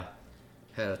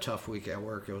Had a tough week at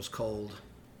work. It was cold,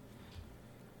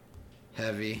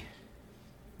 heavy,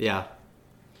 Yeah.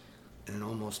 and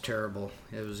almost terrible.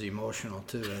 It was emotional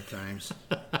too at times,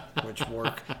 which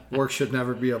work should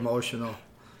never be emotional.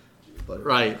 But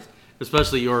Right.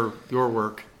 Especially your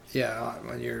work.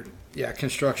 yeah,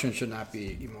 construction should not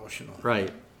be emotional.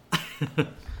 Right.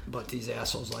 But these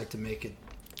assholes like to make it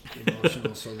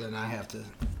emotional, so then I have to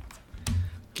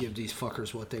give these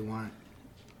fuckers what they want.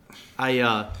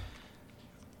 I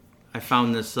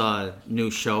found this new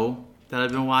show that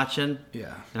I've been watching.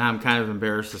 Yeah. And I'm kind of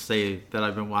embarrassed to say that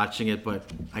I've been watching it, but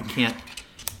I can't.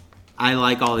 I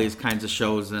like all these kinds of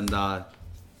shows, and the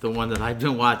one that I've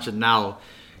been watching now.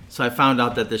 So I found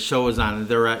out that the show was on,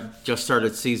 and just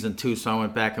started season 2, so I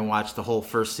went back and watched the whole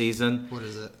first season. What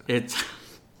is it? It's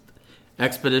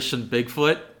Expedition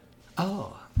Bigfoot.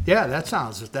 Oh, yeah, that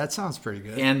sounds pretty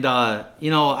good. And Smells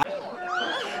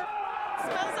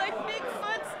like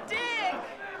Bigfoot's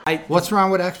dick. What's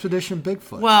wrong with Expedition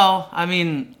Bigfoot? Well, I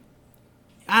mean,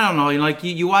 I don't know.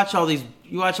 You watch all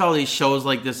these shows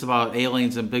like this about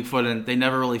aliens and Bigfoot, and they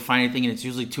never really find anything. And it's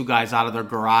usually two guys out of their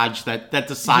garage that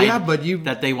decide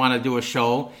that they want to do a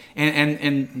show,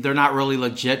 and they're not really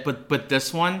legit. But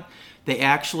this one, they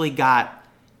actually got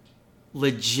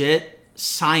legit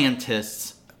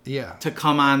scientists to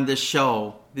come on this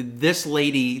show. This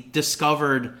lady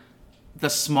discovered the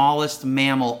smallest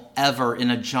mammal ever in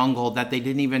a jungle that they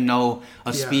didn't even know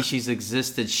a species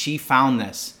existed. She found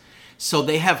this. So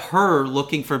they have her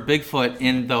looking for Bigfoot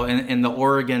in the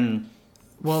Oregon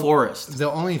forest. The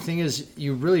only thing is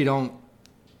you really don't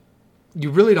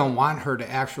want her to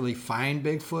actually find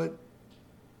Bigfoot,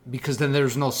 because then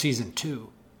there's no season 2.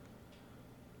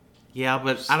 Yeah,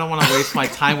 but I don't want to waste my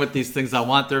time with these things. I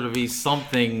want there to be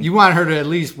something. You want her to at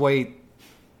least wait.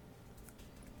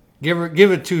 Give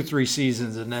it 2-3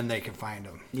 seasons, and then they can find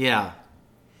him. Yeah.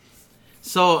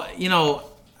 So,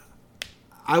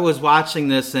 I was watching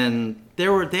this, and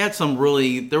there were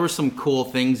some cool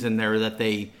things in there that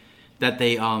they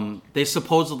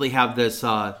supposedly have this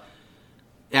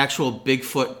actual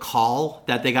Bigfoot call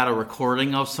that they got a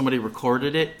recording of. Somebody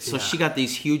recorded it. So she got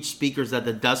these huge speakers that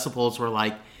the decibels were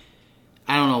like,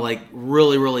 I don't know, like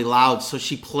really, really loud. So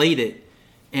she played it,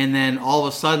 and then all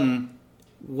of a sudden,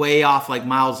 way off, like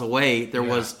miles away, there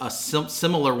was a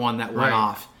similar one that went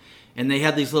off. And they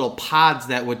had these little pods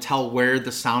that would tell where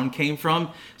the sound came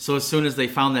from. So as soon as they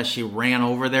found that, she ran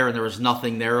over there, and there was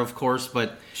nothing there, of course.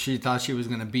 But she thought she was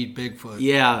going to beat Bigfoot.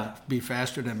 Yeah, be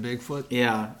faster than Bigfoot.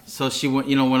 Yeah. So she went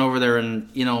over there, and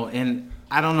and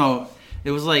I don't know.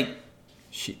 It was like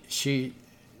she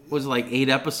was like 8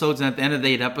 episodes, and at the end of the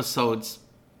 8 episodes,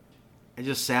 I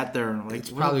just sat there and like,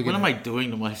 what am I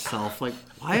doing to myself? Like,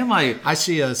 why am I? I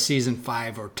see a season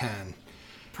 5 or 10.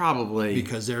 Probably.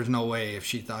 Because there's no way, if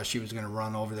she thought she was going to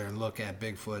run over there and look at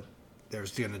Bigfoot,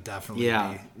 there's going to definitely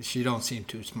be. She don't seem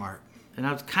too smart. And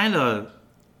I was kind of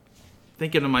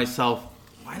thinking to myself,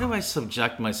 why do I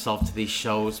subject myself to these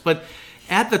shows? But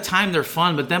at the time, they're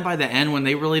fun. But then by the end, when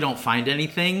they really don't find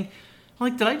anything, I'm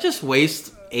like, did I just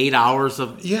waste 8 hours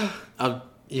of... Yeah.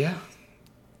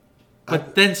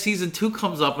 But then season 2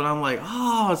 comes up, and I'm like,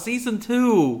 oh, season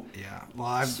 2. Yeah.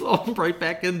 Well, so I'm right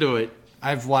back into it.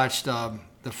 I've watched...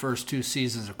 the first 2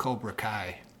 seasons of Cobra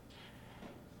Kai.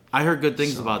 I heard good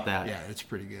things about that. Yeah, it's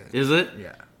pretty good. Is it?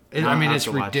 Yeah. It's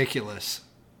ridiculous,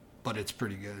 but it's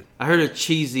pretty good. I heard it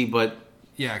cheesy, but...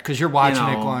 Yeah, because you're watching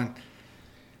it going,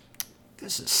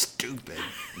 this is stupid.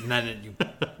 And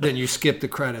then you skip the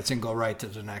credits and go right to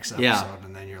the next episode,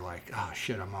 and then you're like, oh,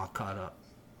 shit, I'm all caught up.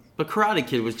 But Karate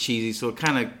Kid was cheesy, so it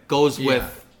kind of goes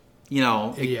with,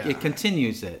 it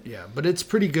continues it. Yeah, but it's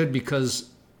pretty good because...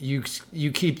 You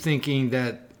keep thinking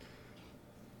that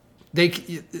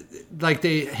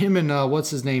him and what's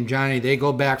his name, Johnny, they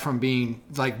go back from being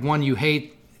like one you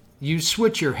hate. You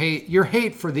switch your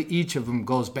hate for each of them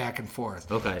goes back and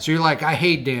forth. Okay. So you're like, I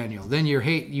hate Daniel. Then you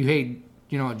hate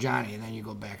Johnny, and then you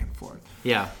go back and forth.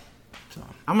 Yeah. So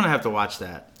I'm gonna have to watch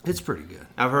that. It's pretty good.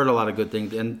 I've heard a lot of good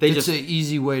things, and it's an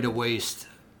easy way to waste.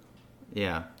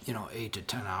 Yeah. 8 to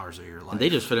 10 hours of your life. And they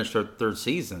just finished their 3rd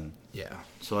season. Yeah.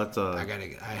 So that's I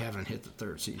haven't hit the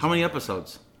 3rd season. How many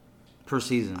episodes per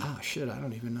season? Oh shit, I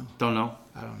don't even know. Don't know?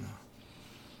 I don't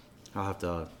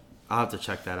know. I'll have to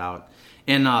check that out.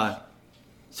 And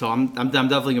so I'm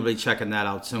definitely gonna be checking that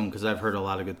out soon because I've heard a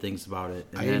lot of good things about it.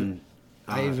 And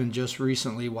I even just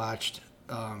recently watched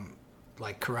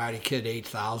like Karate Kid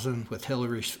 8000 with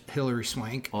Hilary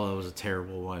Swank. Oh, that was a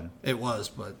terrible one. It was,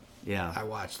 but yeah, I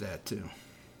watched that too.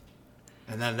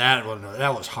 And then that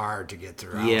was hard to get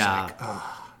through. I was like,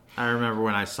 I remember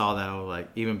when I saw that, I was like,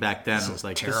 even back then, I was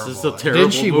like, terrible. This is a terrible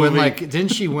movie. Didn't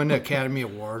she win the Academy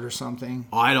Award or something?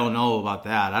 Oh, I don't know about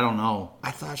that. I don't know.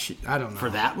 I don't know. For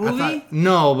that movie?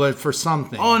 No, but for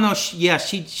something. Oh, no.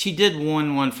 She did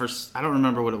win one for, I don't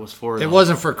remember what it was for. It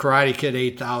wasn't for Karate Kid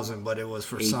 8,000, but it was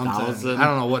for 8, something. I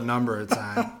don't know what number it's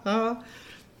on.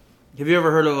 Have you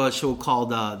ever heard of a show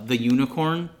called The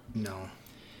Unicorn? No.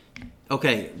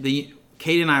 Okay,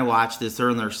 Kate and I watched this.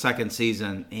 They're in their second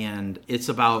season, and it's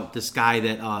about this guy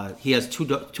that he has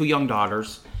two young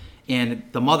daughters, and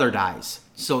the mother dies.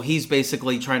 So he's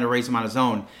basically trying to raise them on his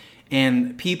own.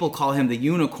 And people call him the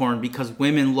unicorn because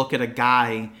women look at a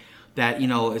guy that,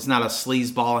 is not a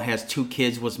sleazeball, has 2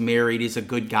 kids, was married, he's a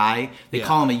good guy. They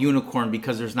call him a unicorn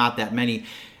because there's not that many.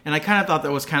 And I kind of thought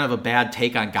that was kind of a bad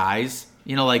take on guys.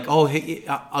 Like, oh,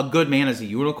 a good man is a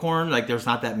unicorn. Like, there's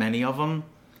not that many of them.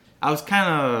 I was kind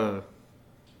of...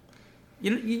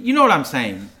 You know what I'm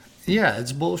saying? Yeah,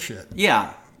 it's bullshit.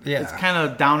 Yeah. It's kind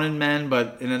of down in men,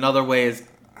 but in another way,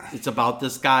 it's about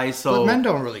this guy. So, but men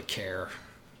don't really care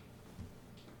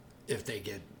if they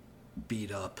get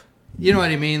beat up. You know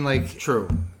what I mean? Like, true.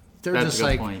 They're That's just a good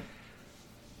like, point.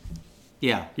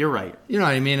 Yeah, you're right. You know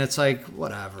what I mean? It's like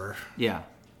whatever. Yeah,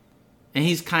 and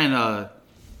he's kind of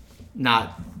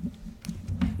not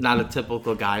a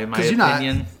typical guy in my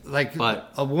opinion.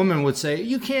 But a woman would say,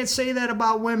 you can't say that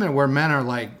about women, where men are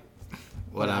like,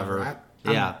 whatever.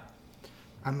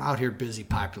 I'm out here busy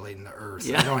populating the earth.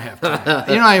 Yeah. I don't have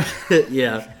time.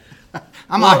 Yeah.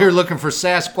 I'm out here looking for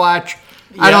Sasquatch.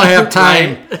 Yeah, I don't have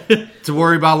time to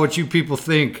worry about what you people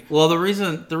think. Well, the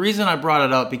reason I brought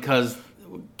it up because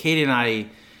Katie and I,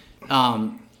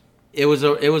 it was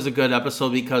a good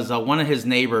episode because one of his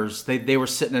neighbors, they were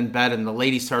sitting in bed and the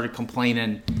lady started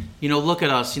complaining, look at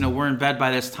us, we're in bed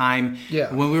by this time.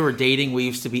 Yeah. When we were dating, we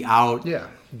used to be out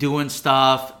doing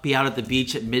stuff, be out at the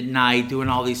beach at midnight, doing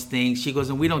all these things. She goes,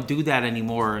 and we don't do that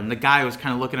anymore. And the guy was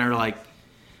kind of looking at her like,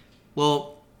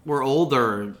 well, we're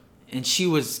older. And she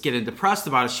was getting depressed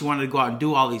about it. She wanted to go out and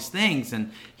do all these things.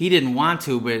 And he didn't want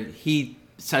to, but he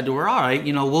said to her, all right,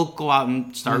 we'll go out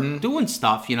and start doing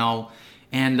stuff,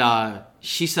 And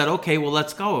she said, okay, well,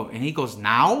 let's go. And he goes,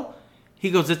 now?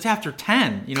 He goes, it's after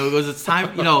 10. He goes, it's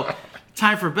time,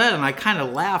 time for bed. And I kind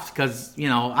of laughed because,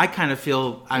 I kind of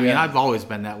feel, I mean, I've always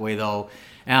been that way, though.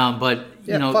 But,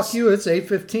 fuck you, it's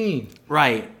 8:15.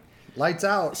 Right. Lights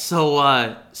out.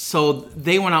 So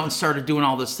they went out and started doing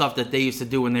all this stuff that they used to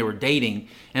do when they were dating.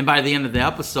 And by the end of the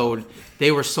episode,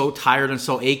 they were so tired and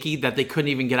so achy that they couldn't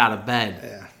even get out of bed.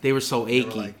 Yeah. They were so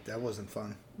achy. That wasn't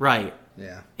fun. Right.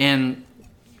 Yeah. And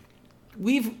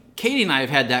Katie and I have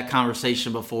had that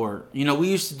conversation before. We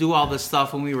used to do all this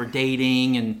stuff when we were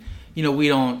dating and, we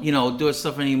don't, do this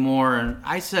stuff anymore. And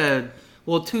I said,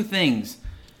 well, 2 things.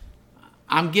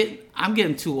 I'm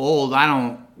getting too old. I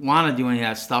don't want to do any of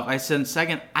that stuff. I said,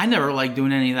 second, I never liked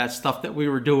doing any of that stuff that we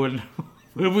were doing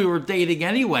when we were dating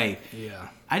anyway. Yeah.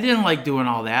 I didn't like doing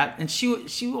all that. And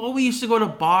we used to go to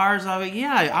bars. I was like,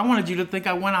 yeah, I wanted you to think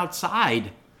I went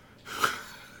outside.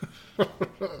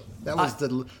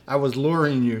 I was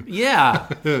luring you. Yeah.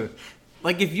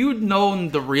 Like if you'd known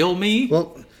the real me,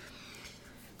 well,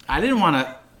 I don't want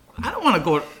to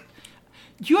go. Do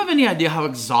you have any idea how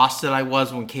exhausted I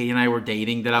was when Katie and I were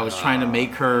dating? That I was trying to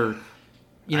make her,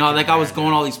 I was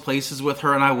going all these places with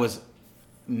her, and I was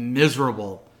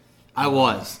miserable. I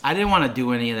didn't want to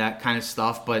do any of that kind of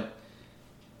stuff, but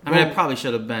I probably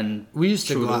should have been. We used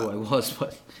to true go to who I was,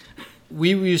 but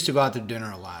we used to go out to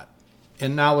dinner a lot,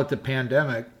 and now with the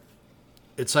pandemic,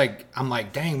 it's like I'm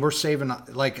like, dang, we're saving.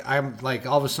 Like I'm like,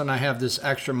 all of a sudden I have this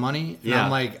extra money, and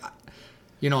I'm like.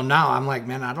 Now I'm like,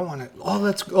 man, I don't want to. Oh,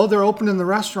 let's go. Oh, they're opening the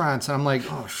restaurants. And I'm like,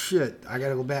 oh shit, I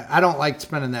gotta go back. I don't like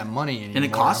spending that money anymore. And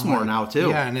it costs more now too.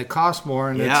 Yeah, and it costs more.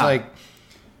 And it's like,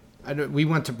 we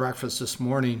went to breakfast this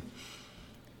morning,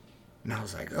 and I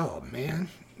was like, oh man,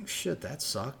 shit, that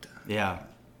sucked. Yeah.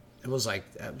 It was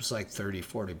like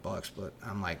 $30-40, but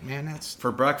I'm like, man, that's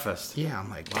for breakfast. Yeah,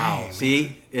 I'm like, wow. Dang, see,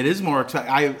 man. It is more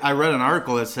expensive. I read an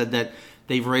article that said that.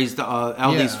 They've raised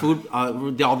all these food.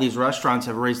 All these restaurants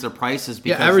have raised their prices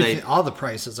because all the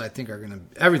prices I think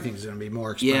everything's gonna be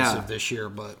more expensive this year.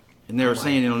 But and they were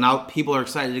saying now people are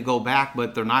excited to go back,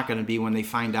 but they're not going to be when they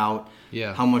find out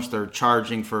how much they're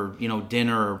charging for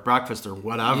dinner or breakfast or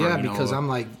whatever. Yeah, because I'm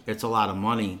like, it's a lot of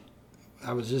money.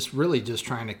 I was just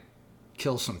trying to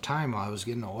kill some time while I was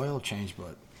getting the oil change,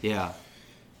 but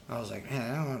I was like,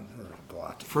 man, I don't want to go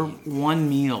out for one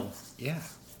meal. Yeah.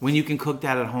 When you can cook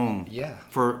that at home. Yeah.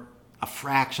 For a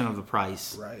fraction of the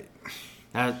price. Right.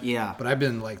 But I've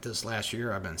been like this last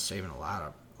year. I've been saving a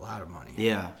lot of money.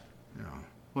 Yeah.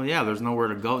 Well, yeah, there's nowhere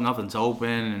to go. Nothing's open,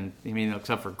 and I mean,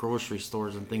 except for grocery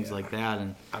stores and things like that.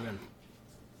 And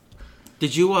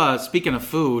did you? Speaking of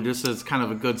food, this is kind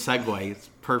of a good segue. It's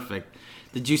perfect.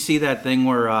 Did you see that thing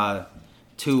where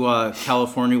two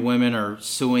California women are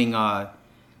suing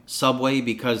Subway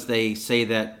because they say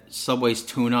that Subway's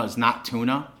tuna is not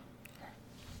tuna?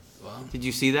 Well, did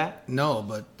you see that? No,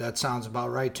 but that sounds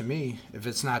about right to me. If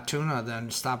it's not tuna, then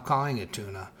stop calling it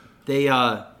tuna. They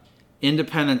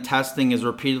independent testing has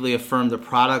repeatedly affirmed the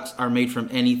products are made from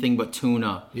anything but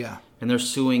tuna. Yeah. And they're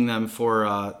suing them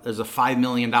for, there's a $5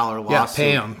 million lawsuit. Yeah,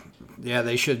 pay them. Yeah,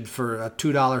 they should, for a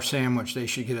 $2 sandwich, they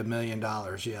should get $1 million,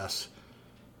 yes.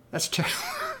 That's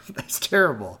that's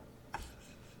terrible.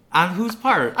 On whose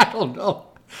part? I don't know.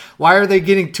 Why are they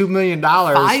getting $2 million?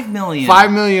 $5 million.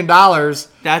 $5 million.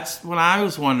 That's what I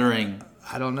was wondering.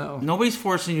 I don't know. Nobody's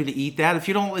forcing you to eat that. If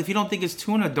you don't think it's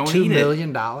tuna, don't eat it. $2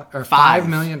 million or $5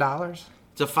 million?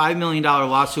 It's a $5 million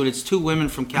lawsuit. It's two women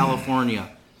from California.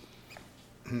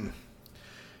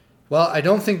 Well, I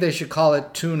don't think they should call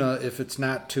it tuna if it's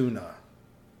not tuna.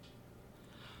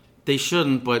 They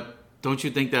shouldn't, but don't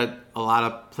you think that a lot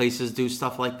of places do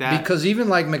stuff like that? Because even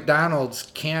like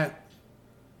McDonald's can't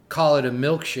call it a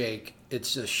milkshake.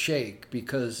 It's a shake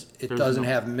because it doesn't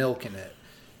have milk in it,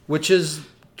 which is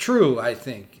true, I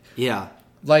think. Yeah.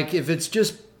 Like if it's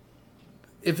just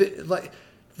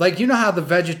like you know how the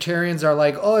vegetarians are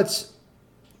like, oh,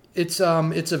 it's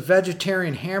a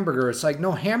vegetarian hamburger. It's like,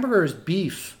 no, hamburger is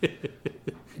beef.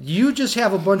 You just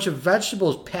have a bunch of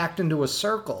vegetables packed into a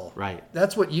circle. Right.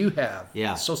 That's what you have.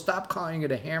 Yeah. So stop calling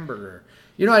it a hamburger.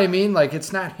 You know what I mean? Like,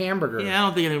 it's not hamburger. Yeah, I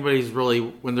don't think anybody's really,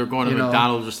 when they're going to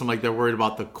McDonald's or something like, they're worried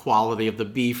about the quality of the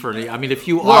beef or anything. I mean, if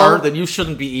you are, then you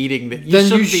shouldn't be eating that.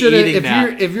 You shouldn't be eating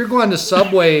that. If you're going to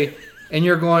Subway and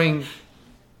you're going,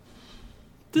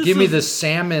 give me the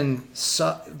salmon,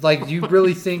 like, you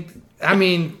really think, I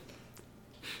mean,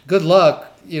 good luck.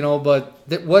 You know, but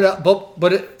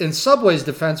in Subway's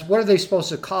defense, what are they supposed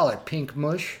to call it? Pink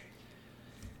mush?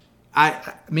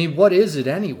 I mean, what is it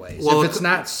anyways? Well, if it's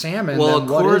not salmon, then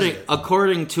what is it?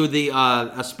 According to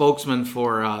a spokesman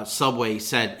for Subway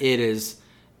said it is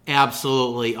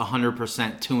absolutely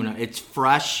 100% tuna. It's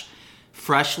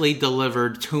freshly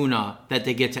delivered tuna that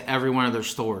they get to every one of their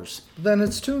stores. Then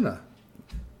it's tuna.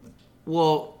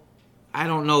 Well, I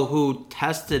don't know who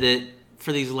tested it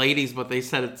for these ladies, but they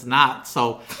said it's not.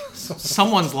 So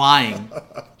someone's lying.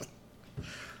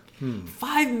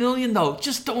 $5 million though.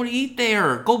 Just don't eat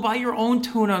there. Go buy your own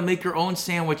tuna and make your own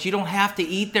sandwich. You don't have to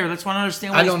eat there. That's why I don't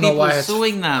understand why these people are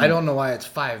suing them. I don't know why it's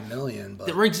 $5 million.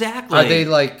 But exactly. Are they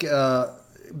like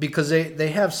because they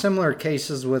have similar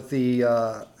cases with the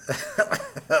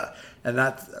and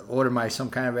not what am I,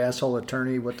 some kind of asshole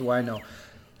attorney? What do I know?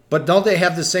 But don't they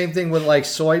have the same thing with like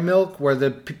soy milk where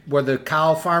the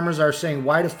cow farmers are saying,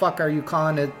 why the fuck are you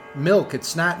calling it milk?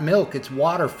 It's not milk. It's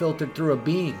water filtered through a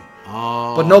bean.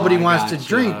 Oh, but nobody wants to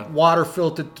drink water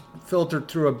filtered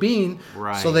through a bean,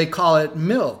 right. So they call it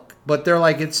milk. But they're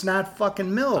like, it's not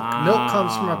fucking milk. Milk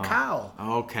comes from a cow.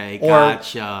 Okay,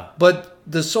 gotcha. But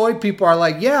the soy people are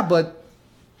like, yeah, but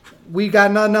we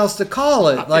got nothing else to call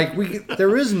it. Like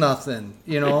there is nothing,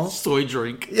 you know. Soy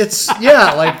drink. It's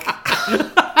like.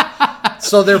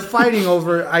 So they're fighting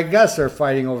over. I guess they're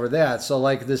fighting over that. So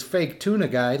like this fake tuna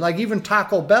guy, like even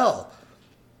Taco Bell,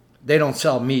 they don't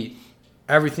sell meat.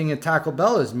 Everything at Taco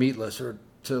Bell is meatless, or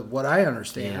to what I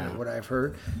understand or what I've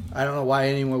heard. I don't know why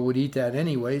anyone would eat that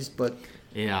anyways, but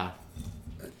yeah,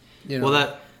 you know. Well,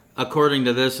 that according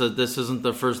to this isn't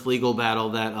the first legal battle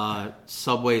that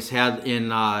Subway's had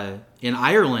in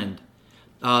Ireland.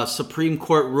 Supreme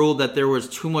Court ruled that there was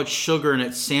too much sugar in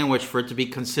its sandwich for it to be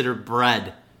considered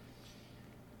bread.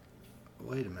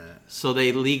 Wait a minute. So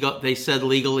they said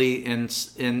legally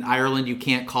in Ireland you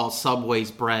can't call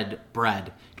Subway's bread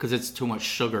because it's too much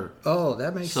sugar. Oh,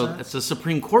 that makes sense. So it's the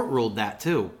Supreme Court ruled that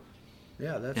too.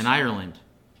 Yeah, that's in Ireland.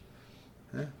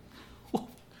 Yeah.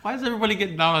 Why is everybody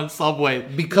getting down on Subway?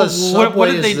 Because what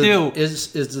Subway did they do?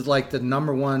 Is like the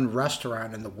number one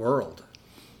restaurant in the world.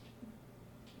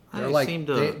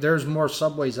 There's more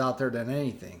Subways out there than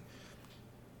anything.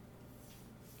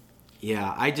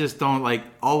 Yeah, I just don't like.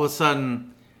 All of a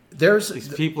sudden, these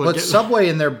people. But Subway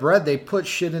in their bread, they put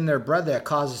shit in their bread that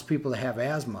causes people to have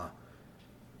asthma.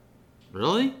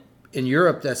 Really? In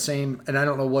Europe, that same, and I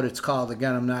don't know what it's called.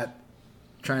 Again, I'm not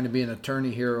trying to be an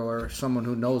attorney here or someone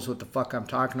who knows what the fuck I'm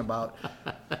talking about.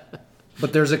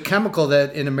 But there's a chemical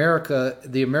that in America,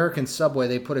 the American Subway,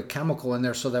 they put a chemical in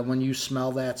there so that when you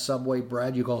smell that Subway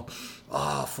bread, you go,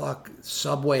 "Oh fuck,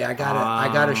 Subway! I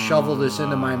gotta shovel this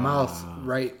into my mouth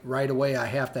right away. I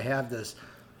have to have this."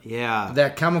 Yeah.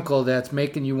 That chemical that's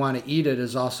making you want to eat it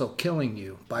is also killing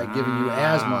you by giving you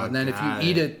asthma. And then if you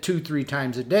eat it 2-3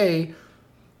 times a day,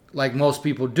 like most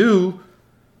people do,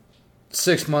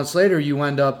 6 months later you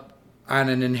end up on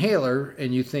an inhaler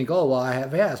and you think, oh, well, I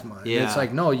have asthma. And it's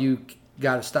like, no, you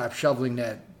got to stop shoveling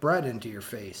that bread into your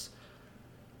face.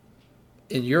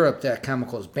 In Europe, that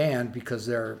chemical is banned because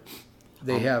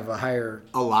they have a higher...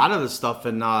 A lot of the stuff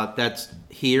that's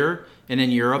here and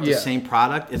in Europe, the same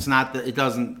product, it's not that it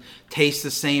doesn't taste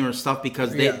the same or stuff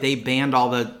because they banned all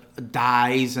the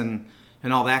dyes and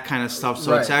all that kind of stuff.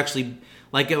 So it's actually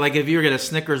like if you get a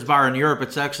Snickers bar in Europe,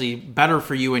 it's actually better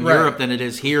for you in Europe than it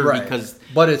is here because...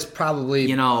 But it's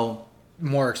probably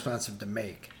more expensive to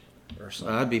make or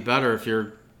something. That'd be better if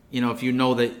you're, if you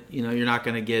know that, you're not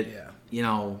going to get,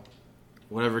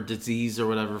 whatever disease or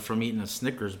whatever from eating a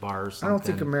Snickers bar or something. I don't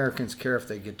think Americans care if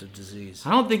they get the disease.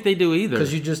 I don't think they do either.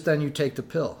 Because you take the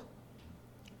pill.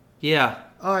 Yeah.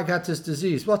 Oh, I got this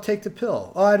disease. Well, take the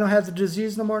pill. Oh, I don't have the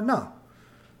disease no more? No.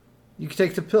 You can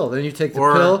take the pill. Then you take the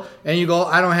pill and you go,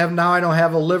 I don't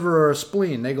have a liver or a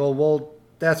spleen. They go, well,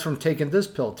 that's from taking this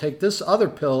pill. Take this other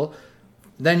pill.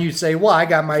 Then you say, well, I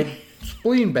got my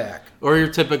spleen back. Or your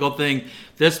typical thing,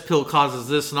 this pill causes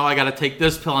this, now I got to take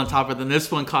this pill on top of it, and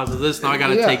this one causes this, now I got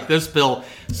to take this pill.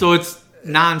 So it's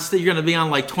non-stop. You're going to be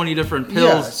on like 20 different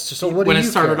pills so what when it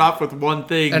started off with one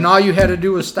thing. And all you had to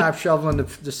do was stop shoveling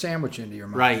the sandwich into your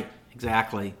mouth. Right,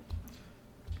 exactly.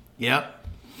 Yep.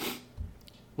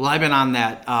 Well, I've been on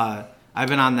that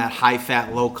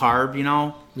high-fat,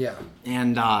 low-carb, Yeah.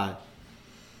 And,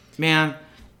 man...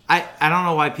 I don't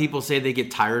know why people say they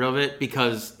get tired of it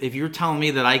because if you're telling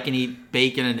me that I can eat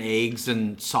bacon and eggs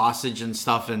and sausage and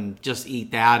stuff and just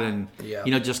eat that and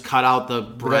just cut out the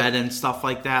bread and stuff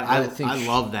like that, I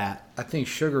love that. I think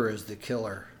sugar is the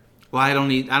killer. Well, I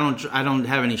don't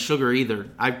have any sugar either.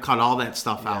 I've cut all that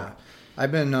stuff out.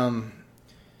 I've been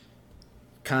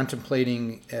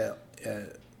contemplating an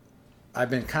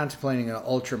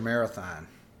ultra marathon,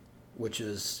 which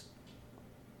is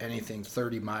anything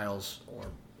 30 miles or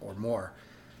more,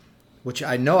 which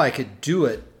I know I could do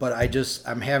it, but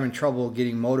I'm having trouble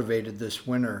getting motivated this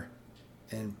winter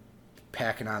and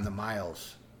packing on the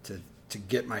miles to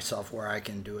get myself where I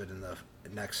can do it in the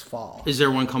next fall. Is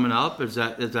there one coming up? Is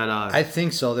that I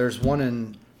think so. There's one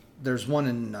in Des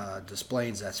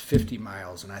Plaines that's 50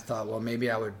 miles, and I thought, well, maybe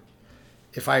I would,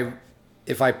 if I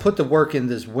put the work in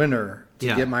this winter to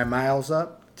get my mileage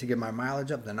up,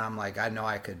 then I'm like, I know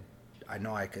I could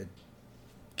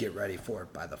get ready for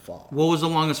it by the fall. What was the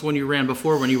longest one you ran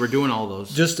before when you were doing all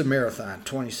those? Just a marathon,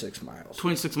 26 miles.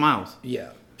 26 miles?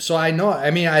 Yeah. So I know,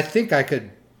 I think I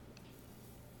could,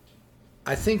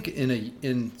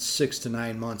 in 6 to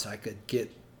 9 months I could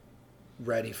get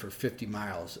ready for 50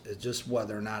 miles. It's just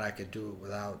whether or not I could do it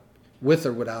with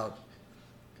or without,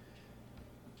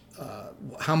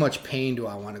 how much pain do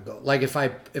I want to go? Like if I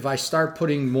start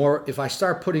putting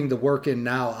the work in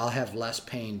now, I'll have less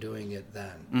pain doing it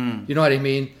then. You know what I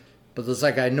mean? But it's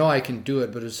like I know I can do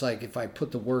it, but it's like if I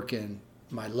put the work in,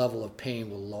 my level of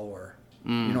pain will lower.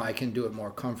 I can do it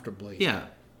more comfortably. Yeah.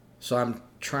 So I'm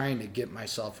trying to get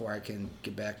myself where I can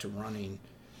get back to running,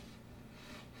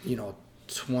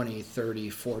 20, 30,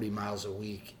 40 miles a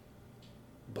week.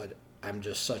 But I'm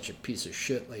just such a piece of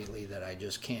shit lately that I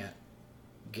just can't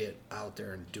get out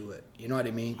there and do it. You know what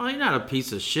I mean? Well, you're not a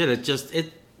piece of shit.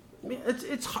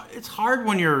 It's hard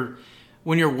when you're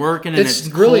working and it's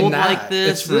really cold not like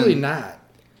this. It's really not.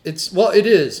 It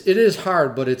is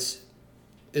hard, but it's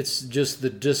just the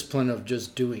discipline of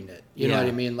just doing it. You know what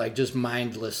I mean? Like just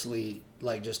mindlessly,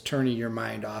 like just turning your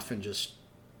mind off and just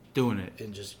doing it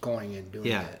and just going and doing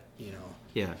it.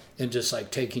 Yeah. And just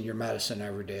like taking your medicine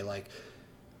every day. Like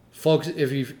focus.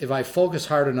 If I focus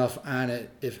hard enough on it,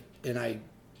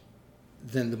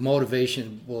 then the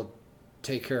motivation will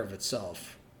take care of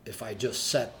itself. If I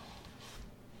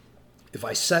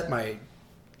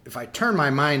turn my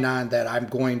mind on that I'm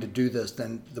going to do this,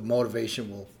 then the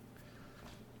motivation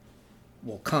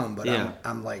will come. But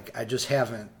I'm like, I just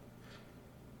haven't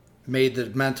made the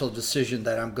mental decision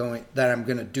that I'm going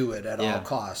to do it at all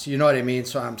costs. You know what I mean?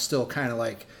 So I'm still kind of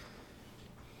like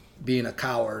being a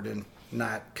coward and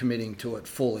not committing to it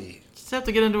fully. Just have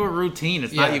to get into a routine.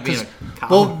 It's not you being a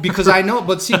coward. Well, because I know,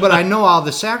 but I know all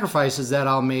the sacrifices that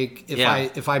I'll make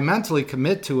if I mentally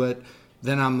commit to it.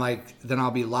 Then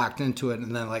I'll be locked into it,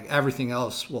 and then like everything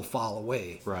else will fall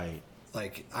away. Right.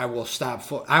 Like I will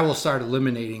start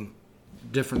eliminating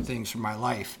different things from my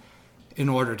life in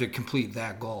order to complete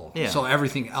that goal. Yeah. So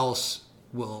everything else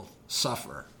will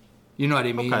suffer. You know what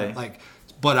I mean? Okay. Like,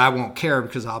 but I won't care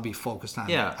because I'll be focused on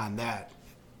that.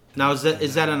 Now is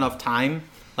that enough time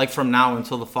like from now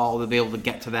until the fall to be able to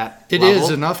get to that It level? is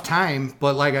enough time,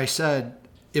 but like I said,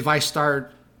 if I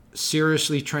start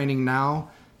seriously training now,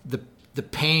 the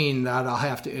pain that I'll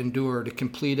have to endure to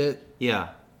complete it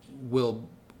will,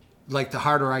 like the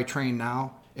harder I train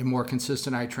now and more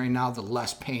consistent I train now, the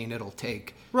less pain it'll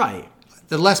take. Right.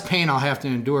 The less pain I'll have to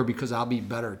endure because I'll be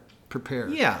better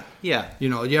prepared. Yeah. You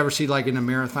know, you ever see like in a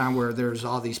marathon where there's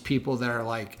all these people that are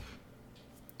like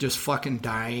just fucking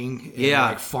dying and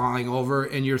like falling over,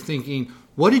 and you're thinking,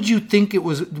 what did you think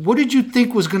was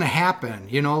going to happen?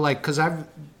 You know, like, because I've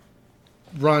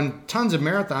run tons of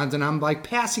marathons and I'm like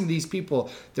passing these people.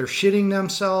 They're shitting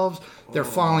themselves. They're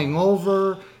falling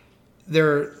over.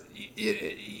 They're,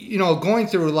 you know, going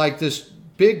through like this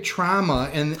big trauma,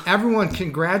 and everyone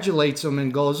congratulates them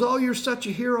and goes, "Oh, you're such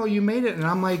a hero. You made it." And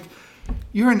I'm like,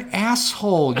 you're an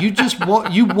asshole. You just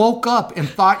you woke up and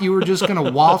thought you were just going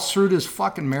to waltz through this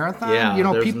fucking marathon. Yeah, you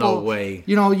know, there's people, no way.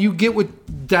 You know, you get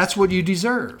that's what you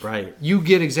deserve. Right. You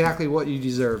get exactly what you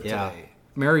deserve today.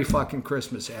 Merry fucking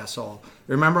Christmas, asshole.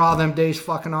 Remember all them days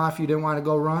fucking off you didn't want to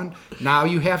go run? Now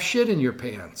you have shit in your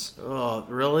pants. Oh,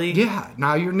 really? Yeah.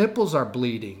 Now your nipples are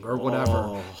bleeding or whatever.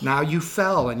 Oh. Now you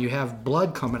fell and you have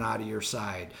blood coming out of your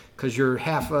side because you're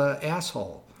half a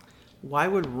asshole. Why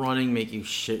would running make you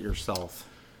shit yourself?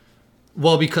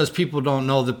 Well, because people don't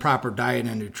know the proper diet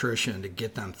and nutrition to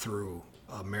get them through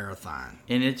a marathon.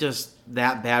 And it just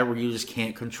that bad where you just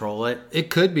can't control it? It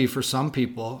could be for some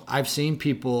people. I've seen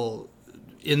people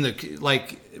in the,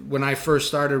 like, when I first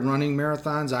started running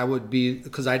marathons, I would be,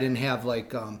 because I didn't have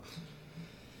like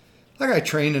I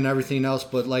trained and everything else,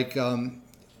 but like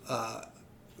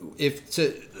if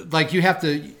to, like, you have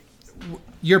to,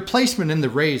 your placement in the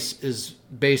race is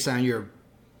based on your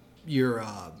your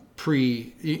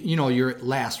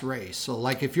last race. So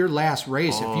like if your last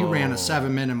race, if you ran a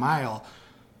 7-minute mile,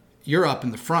 you're up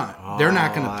in the front. They're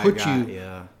not going to put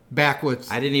you back with.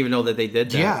 I didn't even know that they did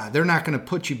that. Yeah, they're not going to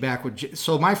put you back with.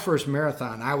 So my first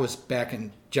marathon, I was back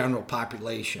in general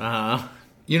population.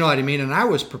 You know what I mean? And I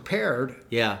was prepared.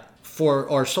 Yeah. For,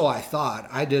 or so I thought.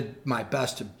 I did my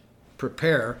best to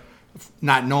prepare,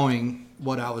 not knowing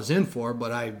what I was in for,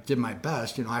 but I did my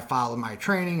best. You know, I followed my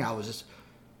training. I was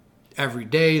every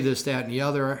day, this, that, and the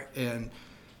other. And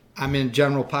I'm in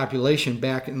general population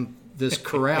back in this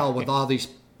corral with all these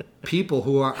people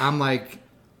who are, I'm like,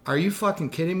 are you fucking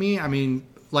kidding me? I mean,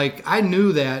 like, I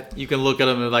knew that. You can look at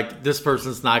them and like, this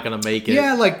person's not going to make it.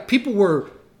 Yeah, like, people were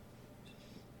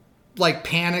like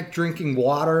panic drinking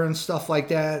water and stuff like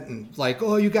that. And like,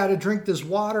 oh, you got to drink this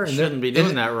water. And shouldn't be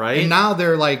doing that, right? And now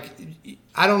they're like,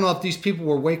 I don't know if these people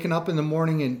were waking up in the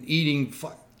morning and eating,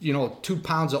 2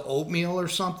 pounds of oatmeal or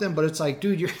something. But it's like,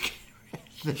 dude, you're...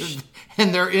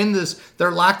 and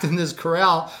they're locked in this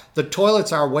corral. The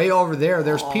toilets are way over there.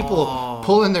 There's people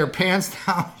pulling their pants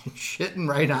down and shitting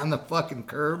right on the fucking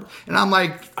curb. And I'm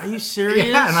like, are you serious?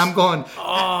 Yeah, and I'm going,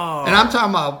 and I'm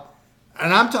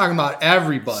talking about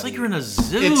everybody. It's like you're in a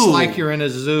zoo. It's like you're in a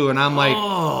zoo. And I'm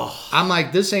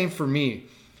like, this ain't for me.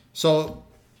 So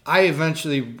I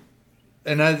eventually,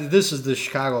 this is the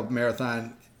Chicago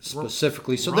Marathon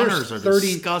specifically. So runners there's are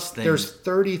disgusting. There's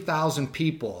 30,000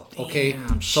 people. Okay,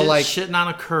 damn, so like shitting on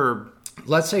a curb.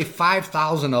 Let's say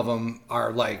 5,000 of them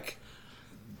are like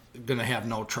gonna have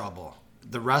no trouble.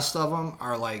 The rest of them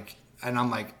are like, and I'm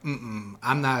like,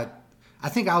 I'm not. I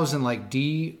think I was in like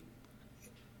D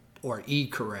or E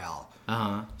corral.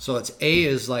 So it's A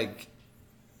is like,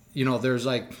 there's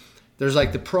like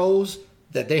the pros.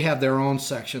 That they have their own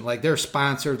section, like they're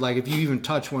sponsored. Like if you even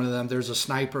touch one of them, there's a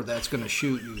sniper that's going to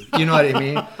shoot you. You know what I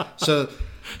mean? So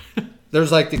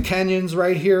there's like the Kenyans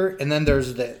right here, and then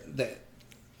there's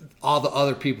all the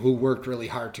other people who worked really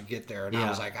hard to get there. And I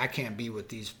was like, I can't be with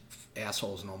these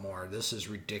assholes no more. This is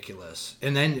ridiculous.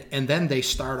 And then they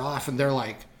start off and they're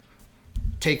like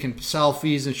taking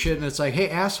selfies and shit, and it's like, hey,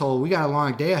 asshole, we got a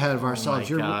long day ahead of ourselves.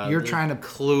 You're trying to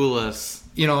clueless.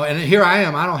 And here I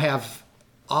am. I don't have.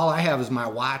 All I have is my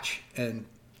watch and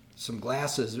some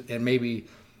glasses and maybe,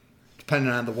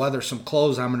 depending on the weather, some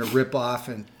clothes I'm going to rip off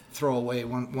and throw away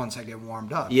once I get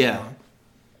warmed up. Yeah.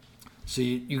 So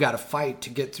you got to fight to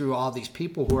get through all these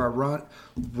people who are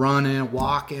running,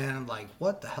 walking, like,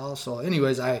 what the hell? So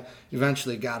anyways, I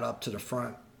eventually got up to the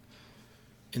front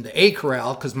in the A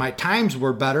corral because my times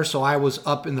were better, so I was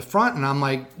up in the front, and I'm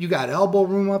like, you got elbow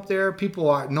room up there?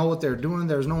 People know what they're doing.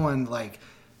 There's no one, like,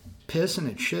 pissing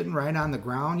and shitting right on the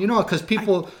ground, because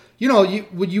people,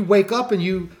 when you wake up and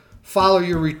you follow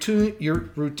your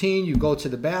routine, you go to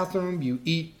the bathroom, you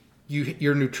eat,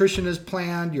 your nutrition is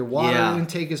planned, your water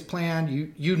intake is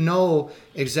planned, you know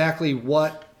exactly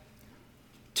what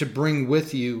to bring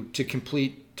with you to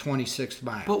complete 26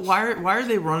 miles. But why are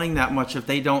they running that much if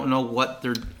they don't know what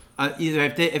they're either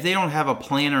if they don't have a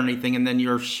plan or anything, and then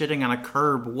you're shitting on a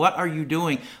curb? What are you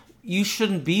doing? You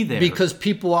shouldn't be there. Because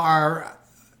people are,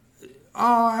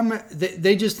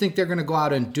 they just think they're going to go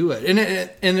out and do it.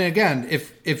 And again,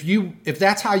 if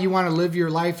that's how you want to live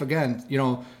your life, again,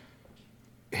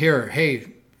 hey,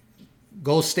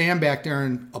 go stand back there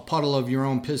in a puddle of your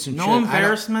own piss and shit. No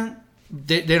embarrassment.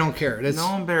 They don't care. It's,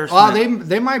 no embarrassment.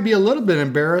 They might be a little bit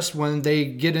embarrassed when they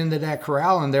get into that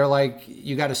corral and they're like,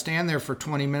 you got to stand there for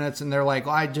 20 minutes, and they're like,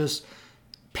 I just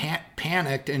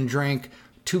panicked and drank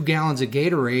 2 gallons of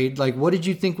Gatorade. Like, what did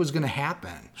you think was going to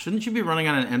happen? Shouldn't you be running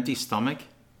on an empty stomach?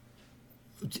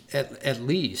 At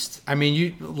least. I mean,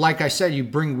 you, like I said, you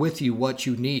bring with you what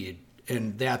you need,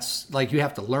 and that's like, you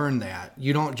have to learn that.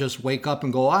 You don't just wake up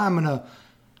and go, I'm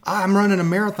running a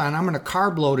marathon. I'm going to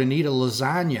carb load and eat a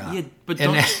lasagna. Yeah, but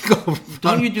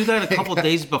don't you do that a couple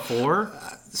days before?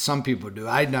 Some people do.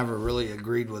 I never really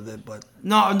agreed with it, but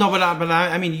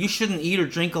I mean, you shouldn't eat or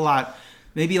drink a lot.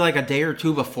 Maybe like a day or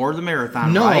two before the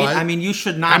marathon, right? I mean, you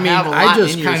should not have a lot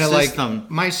in your system. Like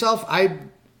myself, I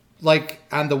like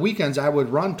on the weekends I would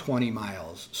run 20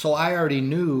 miles, so I already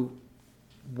knew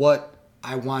what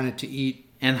I wanted to eat.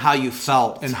 And how you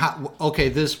felt. And how, okay,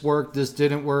 this worked, this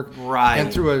didn't work. Right.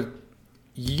 And through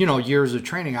years of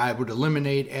training, I would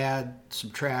eliminate, add,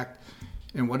 subtract,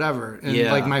 and whatever. And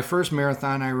like my first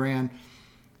marathon I ran,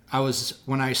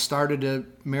 when I started a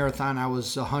marathon, I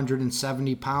was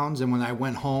 170 pounds. And when I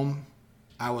went home,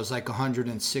 I was like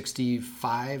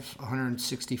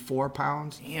 164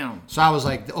 pounds. Damn. So I was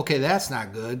like, okay, that's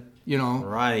not good,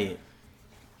 Right.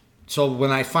 So when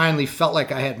I finally felt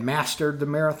like I had mastered the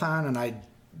marathon and I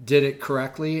did it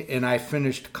correctly and I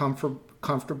finished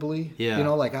comfortably,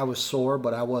 like I was sore,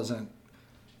 but I wasn't,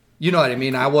 you know what I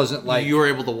mean? I wasn't like... You were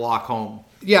able to walk home.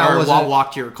 Yeah, or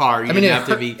walk to your car. You didn't have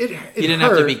to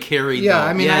be carried. Yeah, though.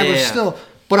 I mean, I was still...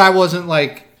 But I wasn't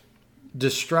like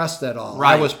distressed at all.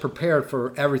 Right. I was prepared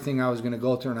for everything I was going to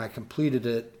go through, and I completed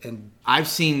it. And I've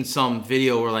seen some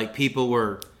video where like people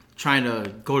were trying to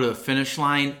go to the finish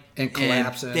line and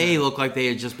collapse. And they looked like they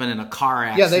had just been in a car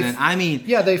accident.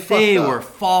 They were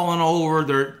falling over.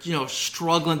 They're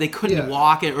struggling. They couldn't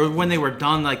walk it, or when they were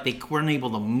done, like they weren't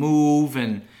able to move,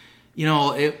 and they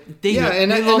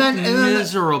looked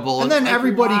miserable. And then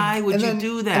everybody, why would you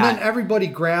do that? And then everybody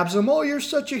grabs them. Oh, you're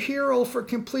such a hero for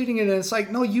completing it. And it's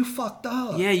like, no, you fucked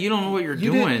up. Yeah, you don't know what you're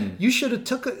doing. You should have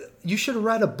You should have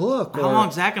read a book. How long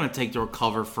is that going to take to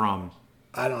recover from?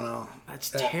 I don't know. That's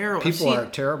terrible. People are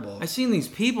terrible. I've seen these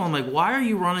people. I'm like, why are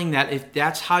you running that? If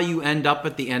that's how you end up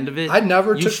at the end of it,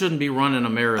 you shouldn't be running a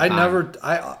marathon.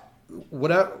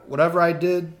 Whatever I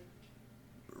did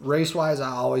race wise,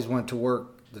 I always went to work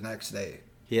the next day.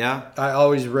 Yeah. I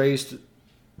always raced,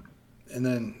 and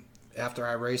then after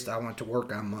I raced, I went to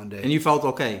work on Monday. And you felt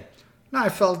okay? No, I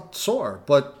felt sore,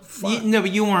 but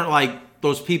but you weren't like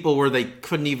those people where they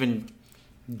couldn't even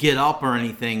get up or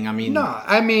anything. I mean,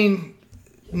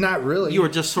 not really. You were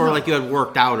just sort of like you had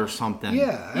worked out or something.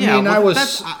 Yeah.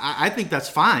 I think that's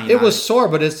fine. It was sore,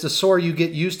 but it's the sore you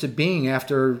get used to being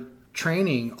after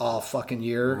training all fucking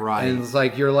year. Right. And it's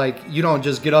like, you don't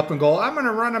just get up and go, I'm going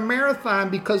to run a marathon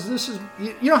because this is,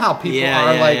 you know how people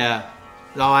are like. Yeah.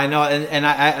 No, I know. And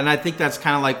I think that's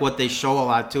kind of like what they show a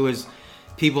lot too, is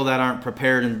people that aren't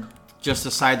prepared and just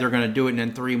decide they're going to do it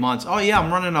in 3 months. Oh yeah,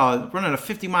 I'm running a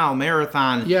 50-mile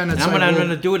marathon. Yeah, and I'm going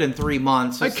to do it in 3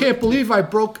 months. I can't believe I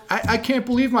broke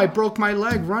my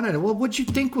leg running it. Well, what'd you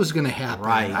think was going to happen?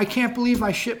 Right. I can't believe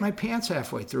I shit my pants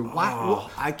halfway through.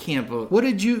 I can't believe. What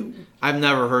did you? I've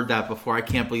never heard that before. I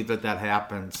can't believe that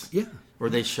happens. Yeah. Where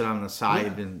they shit on the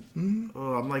side and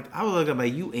I'm like, I would look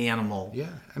at you animal. Yeah,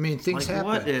 I mean things happen.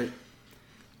 What?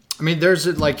 I mean, there's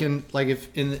if in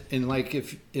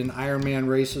Ironman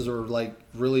races or like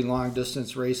really long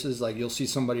distance races, like you'll see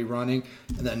somebody running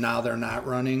and then now they're not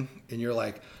running and you're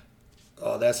like,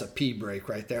 oh, that's a pee break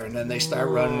right there, and then they start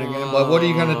running again. Well, what are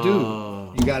you gonna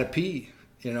do? You got to pee,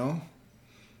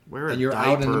 Wear a and you're diaper.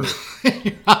 out in the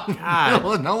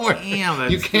middle of nowhere.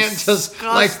 Damn, you can't disgusting. Just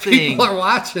like people are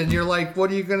watching. You're like,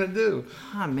 what are you gonna do?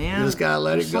 Ah, man, you just gotta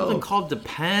let it go. Something called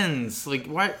depends. Like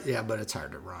what? Yeah, but it's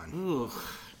hard to run. Ugh.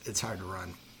 It's hard to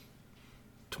run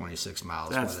 26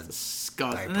 miles That's with a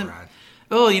disgusting. diaper on.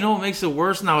 Oh, you know what makes it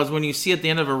worse now is when you see at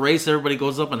the end of a race, everybody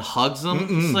goes up and hugs them.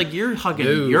 Mm-mm. It's like you're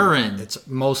hugging urine. It's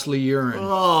mostly urine.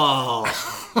 Oh,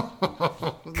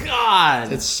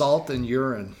 God. It's salt and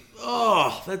urine.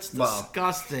 Oh, that's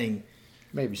disgusting.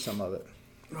 Maybe some of it.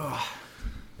 Oh.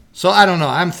 So I don't know.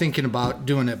 I'm thinking about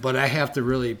doing it, but I have to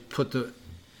really put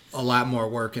a lot more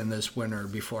work in this winter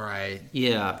before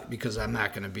because I'm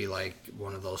not going to be like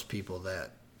one of those people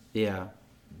that Yeah.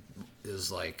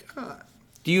 Is like...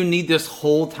 do you need this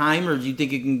whole time, or do you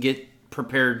think you can get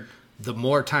prepared? The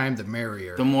more time, the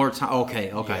merrier. The more time.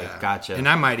 Okay, yeah. Gotcha. And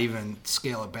I might even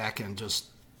scale it back and just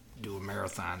do a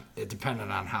marathon. It depending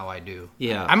on how I do.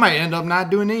 Yeah. I might end up not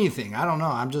doing anything. I don't know.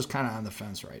 I'm just kind of on the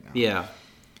fence right now. Yeah.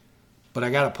 But I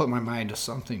got to put my mind to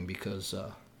something because...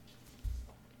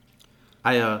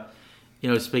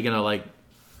 speaking of like,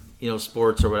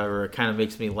 sports or whatever, it kind of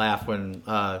makes me laugh when,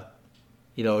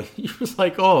 you're just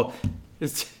like, oh,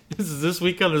 is this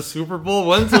weekend the Super Bowl?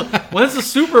 When's the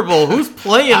Super Bowl? Who's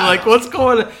playing? Like, what's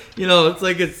going on? It's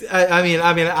like,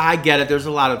 I get it. There's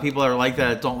a lot of people that are like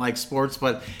that don't like sports,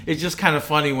 but it's just kind of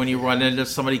funny when you run into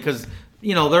somebody because,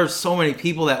 there's so many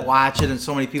people that watch it and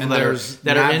so many people that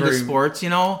are into sports,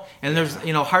 and there's,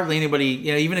 hardly anybody,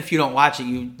 even if you don't watch it,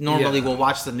 you normally will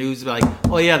watch the news and be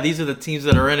like, oh yeah, these are the teams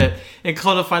that are in it. And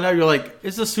come to find out, you're like,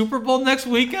 is the Super Bowl next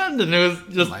weekend? And it was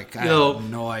just, like, I have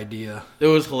no idea. It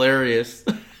was hilarious.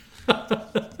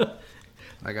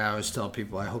 Like I always tell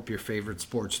people, I hope your favorite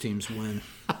sports teams win.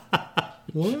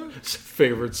 What?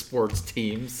 Favorite sports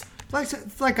teams?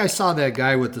 Like I saw that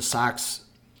guy with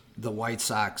the White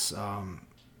Sox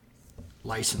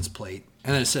license plate,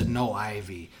 and it said no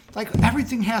Ivy. Like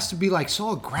everything has to be like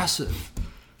so aggressive.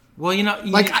 Well,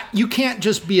 you can't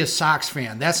just be a Sox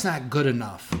fan. That's not good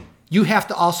enough. You have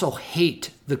to also hate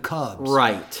the Cubs.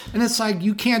 Right. And it's like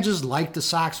you can't just like the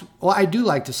Sox. Well, I do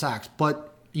like the Sox, but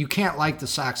you can't like the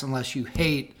Sox unless you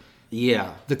hate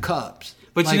the Cubs.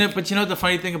 But the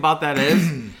funny thing about that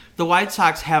is the White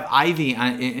Sox have Ivy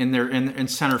in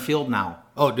center field now.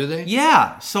 Oh, do they?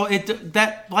 Yeah. So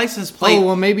that license plate. Oh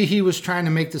well, maybe he was trying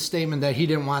to make the statement that he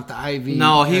didn't want the Ivy.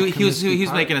 No, he was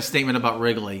making a statement about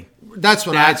Wrigley. That's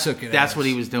what I took it. That's what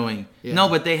he was doing. Yeah. No,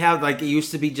 but they have it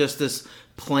used to be just this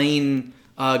plain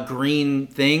green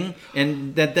thing,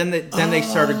 and then they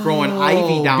started growing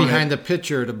ivy down behind the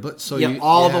pitcher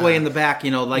all the way in the back.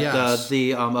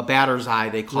 A batter's eye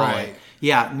they call it.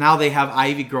 Yeah. Now they have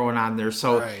ivy growing on there,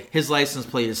 so his license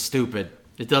plate is stupid.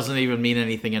 It doesn't even mean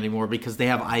anything anymore because they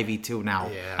have ivy too now.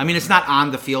 Yeah, I mean, it's not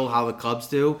on the field how the Cubs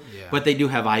do, but they do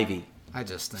have ivy. I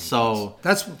just think so.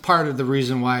 That's part of the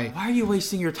reason why. Why are you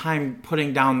wasting your time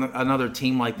putting down another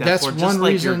team like that for just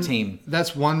like your team?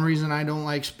 That's one reason I don't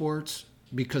like sports,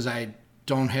 because I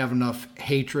don't have enough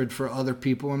hatred for other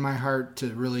people in my heart to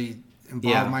really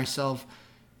involve myself.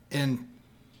 And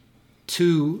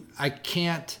two, I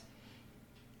can't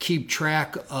keep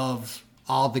track of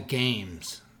all the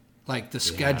games. Like the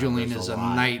scheduling is a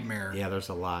nightmare. Yeah, there's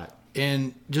a lot.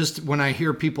 And just when I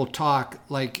hear people talk,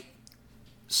 like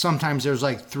sometimes there's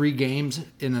like 3 games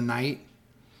in a night.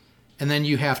 And then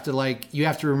you have to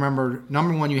remember,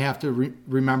 number one, you have to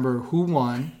remember who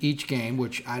won each game,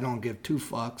 which I don't give 2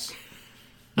 fucks.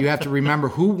 You have to remember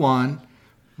who won,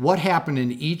 what happened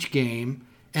in each game,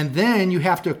 and then you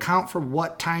have to account for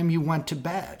what time you went to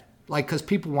bed. Like, because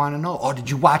people want to know, oh, did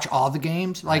you watch all the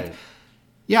games? Like,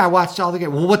 yeah, I watched all the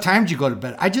games. Well, what time did you go to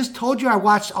bed? I just told you I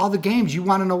watched all the games. You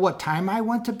want to know what time I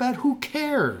went to bed? Who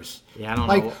cares? Yeah, I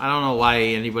don't know why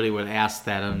anybody would ask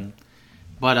that.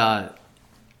 But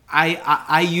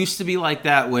I used to be like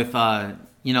that with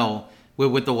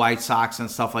with the White Sox and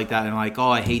stuff like that, and like, oh,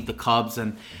 I hate the Cubs,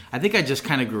 and I think I just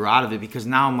kind of grew out of it because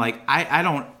now I'm like, I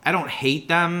don't hate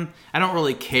them. I don't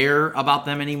really care about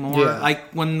them anymore. Yeah.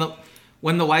 Like when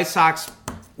the White Sox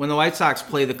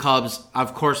play the Cubs,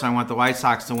 of course I want the White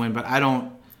Sox to win, but I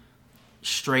don't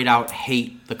straight out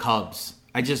hate the Cubs.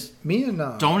 I just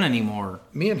don't anymore.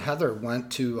 Me and Heather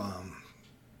went to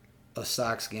a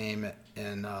Sox game,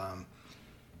 and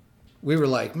we were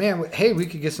like, man, hey, we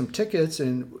could get some tickets,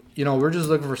 and we're just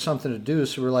looking for something to do.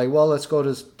 So we're like, well, let's go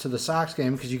to the Sox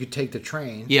game because you could take the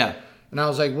train. Yeah. And I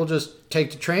was like, we'll just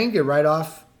take the train, get right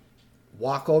off,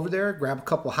 walk over there, grab a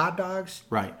couple hot dogs,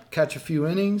 right, catch a few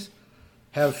innings,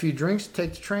 have a few drinks,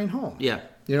 take the train home. Yeah.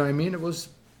 You know what I mean? It was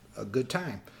a good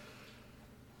time.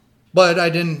 But I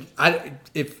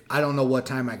don't know what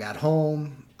time I got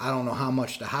home. I don't know how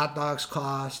much the hot dogs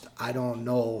cost. I don't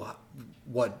know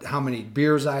how many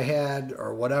beers I had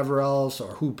or whatever else,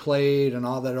 or who played and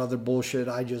all that other bullshit.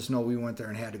 I just know we went there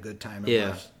and had a good time and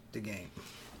watched the game.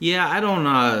 Yeah,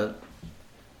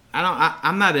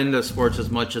 I'm not into sports as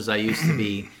much as I used to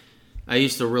be. I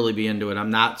used to really be into it.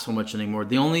 I'm not so much anymore.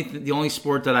 The only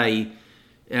sport that I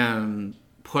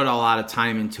put a lot of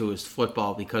time into is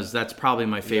football, because that's probably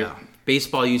my favorite. Yeah.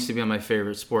 Baseball used to be my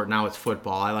favorite sport. Now it's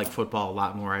football. I like football a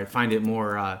lot more. I find it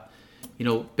more,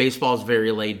 baseball is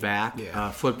very laid back.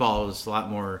 Yeah. Football is a lot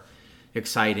more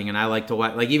exciting, and I like to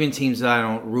watch. Like even teams that I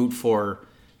don't root for,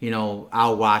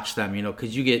 I'll watch them.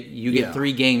 Because you get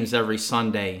 3 games every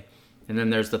Sunday. And then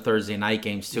there's the Thursday night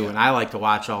games too, and I like to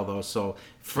watch all those. So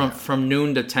from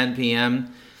noon to 10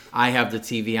 p.m., I have the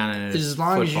TV on. And as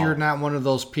long as you're not one of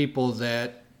those people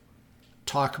that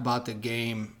talk about the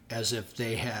game as if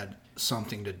they had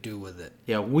something to do with it.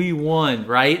 Yeah, we won,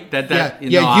 right? I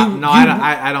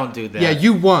don't do that. Yeah,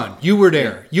 you won. You were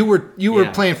there. Yeah. You were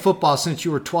playing football since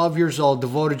you were 12 years old,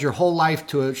 devoted your whole life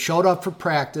to it, showed up for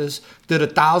practice, did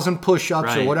 1,000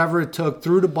 push-ups or whatever it took,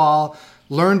 threw the ball,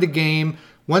 learned the game,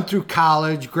 went through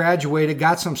college, graduated,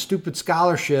 got some stupid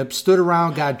scholarship, stood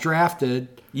around, got drafted.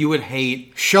 You would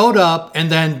hate. Showed up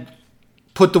and then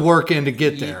put the work in to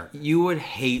get there. You would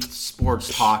hate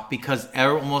sports talk because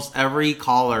almost every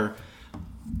caller,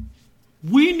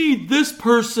 we need this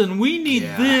person, we need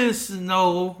this.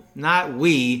 No, not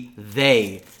we,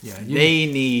 they. Yeah, they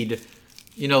need,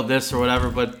 this or whatever.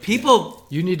 But people...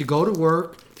 You need to go to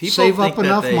work, save up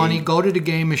enough money, go to the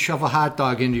game and shove a hot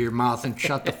dog into your mouth and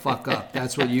shut the fuck up.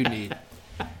 That's what you need.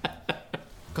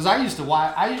 Because I used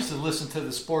to listen to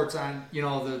the sports on,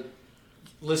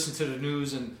 listen to the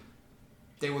news, and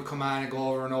they would come on and go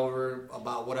over and over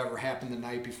about whatever happened the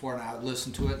night before, and I would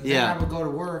listen to it. And then I would go to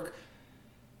work,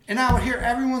 and I would hear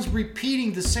everyone's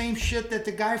repeating the same shit that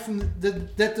the guy from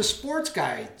the sports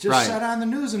guy just said on the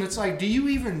news, and it's like, do you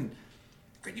even?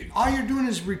 All you're doing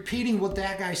is repeating what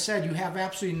that guy said. You have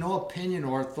absolutely no opinion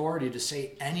or authority to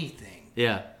say anything.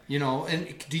 Yeah.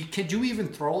 And could you even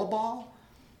throw a ball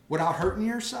without hurting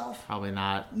yourself? Probably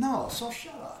not. No, so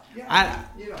shut up. Yeah,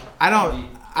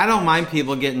 I don't mind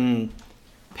people getting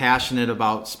passionate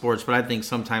about sports, but I think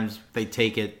sometimes they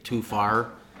take it too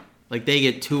far. Like they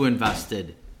get too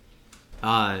invested.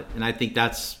 And I think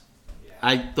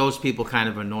those people kind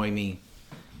of annoy me.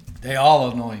 They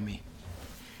all annoy me.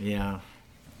 Yeah.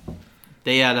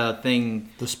 They had a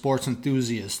thing. The sports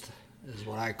enthusiast is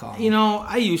what I call them.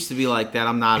 I used to be like that.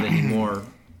 I'm not anymore.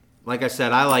 Like I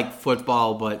said, I like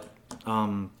football, but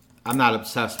I'm not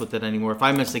obsessed with it anymore. If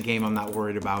I miss a game, I'm not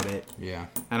worried about it. Yeah.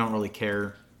 I don't really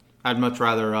care. I'd much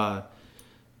rather,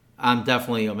 I'm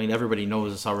definitely, everybody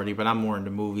knows this already, but I'm more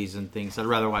into movies and things. I'd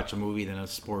rather watch a movie than a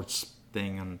sports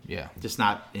thing. I'm just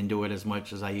not into it as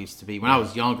much as I used to be. When I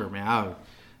was younger, man, I was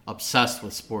obsessed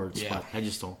with sports, but I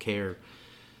just don't care.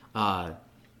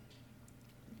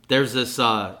 There's this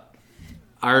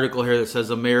article here that says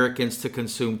Americans to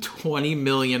consume 20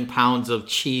 million pounds of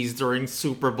cheese during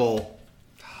Super Bowl.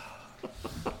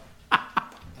 And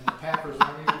the Packers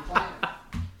weren't even playing.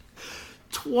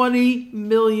 20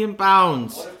 million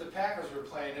pounds. What if the Packers were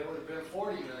playing? It would have been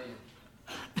 40 million.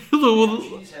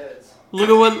 Look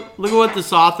at what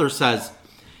this author says.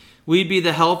 We'd be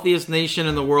the healthiest nation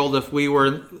in the world if we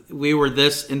were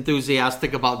this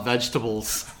enthusiastic about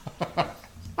vegetables.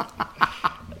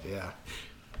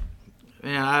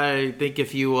 Man, I think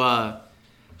if you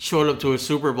showed up to a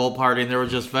Super Bowl party and there were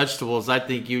just vegetables, I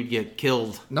think you'd get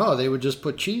killed. No, they would just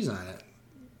put cheese on it.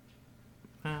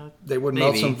 They would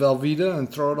melt some Velveeta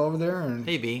and throw it over there, and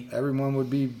everyone would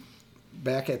be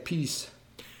back at peace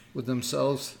with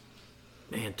themselves.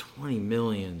 Man, 20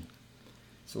 million.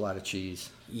 It's a lot of cheese.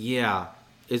 Yeah.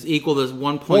 Is equal to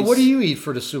 1. Well, what do you eat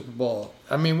for the Super Bowl?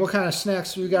 What kind of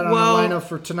snacks do we got on the lineup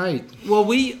for tonight? Well,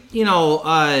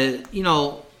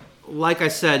 like I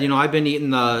said, I've been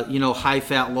eating the,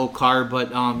 high-fat, low-carb,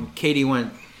 but Katie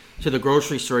went to the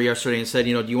grocery store yesterday and said,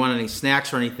 do you want any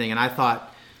snacks or anything? And I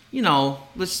thought,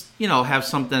 let's, have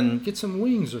something. Get some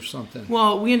wings or something.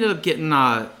 Well, we ended up getting,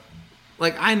 I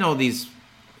know these,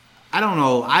 I don't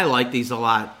know, I like these a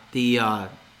lot. The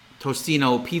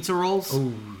Tostino pizza rolls.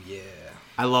 Oh, yeah.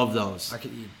 I love those. I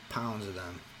could eat pounds of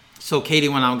them. So Katie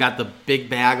went out and got the big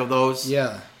bag of those.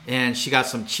 Yeah. And she got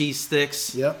some cheese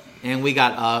sticks. Yep. And we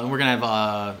got, we're going to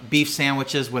have beef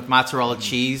sandwiches with mozzarella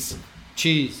cheese.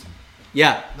 Cheese.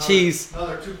 Yeah, cheese.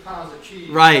 Another 2 pounds of cheese.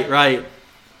 Right.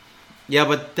 Yeah,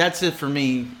 but that's it for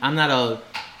me. I'm not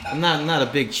a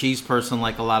big cheese person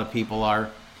like a lot of people are.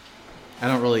 I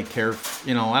don't really care.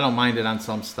 I don't mind it on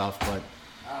some stuff, but.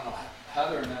 I don't know.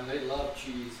 Heather and them, they love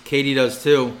cheese. Katie does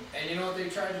too. And you know what they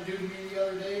tried to do to me the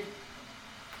other day?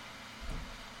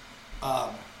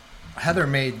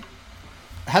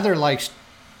 Heather likes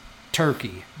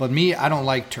turkey, but me, I don't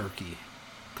like turkey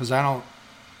because I don't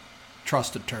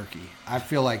trust a turkey. I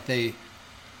feel like they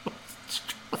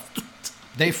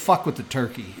fuck with the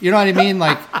turkey. You know what I mean?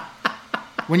 Like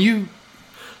when you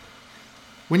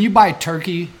buy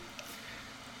turkey,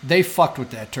 they fucked with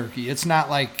that turkey. It's not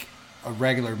like a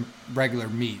regular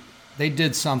meat. They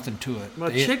did something to it. Well,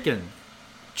 chicken.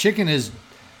 Chicken is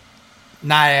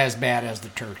not as bad as the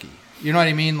turkey. You know what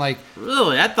I mean? Like,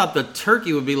 really? I thought the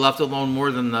turkey would be left alone more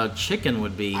than the chicken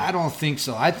would be. I don't think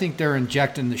so. I think they're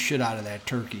injecting the shit out of that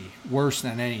turkey worse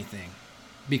than anything.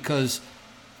 because.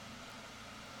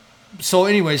 So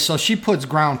anyway, so she puts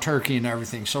ground turkey and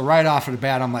everything. So right off of the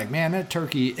bat, I'm like, man, that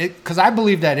turkey. Because I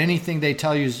believe that anything they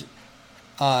tell you is,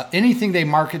 anything they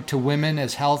market to women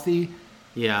as healthy,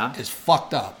 is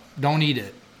fucked up. Don't eat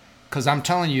it. Because I'm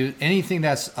telling you, anything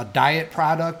that's a diet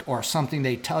product or something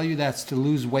they tell you that's to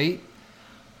lose weight,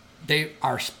 they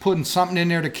are putting something in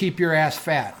there to keep your ass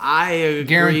fat. I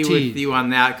agree with you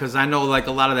on that because I know like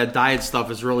a lot of that diet stuff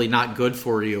is really not not good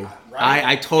for you. Right.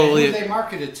 I totally. And who they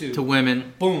market it to? To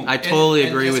women. Boom. I totally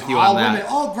agree with you on that. Women,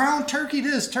 oh, ground turkey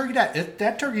this, turkey that.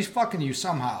 That turkey's fucking you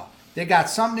somehow. They got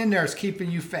something in there that's keeping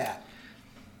you fat.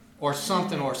 Or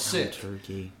something, or sick.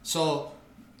 Turkey. So,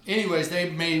 anyways,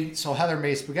 Heather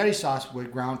made spaghetti sauce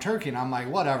with ground turkey, and I'm like,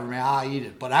 whatever, man, I'll eat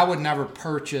it. But I would never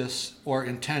purchase or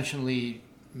intentionally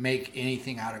make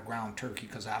anything out of ground turkey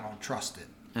because I don't trust it.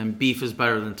 And beef is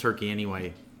better than turkey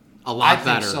anyway. A lot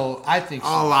better. I think so.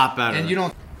 A lot better. And you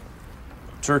don't.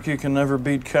 Turkey can never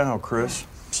beat cow, Chris.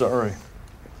 Sorry.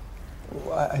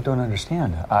 I don't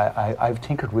understand. I've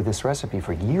tinkered with this recipe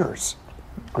for years.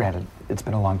 Granted, it's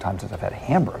been a long time since I've had a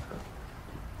hamburger.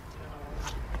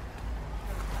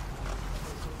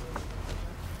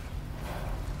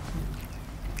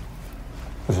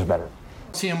 This is better.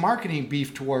 See, I'm marketing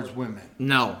beef towards women.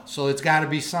 No. So it's got to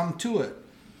be something to it.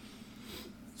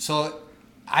 So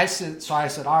I said,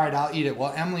 all right, I'll eat it.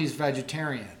 Well, Emily's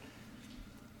vegetarian.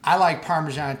 I like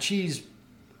Parmesan cheese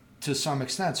to some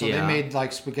extent. So they made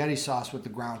like spaghetti sauce with the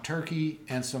ground turkey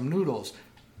and some noodles.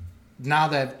 Now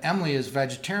that Emily is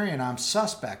vegetarian, I'm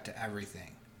suspect to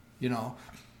everything,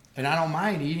 and I don't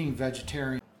mind eating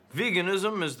vegetarian.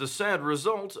 Veganism is the sad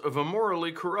result of a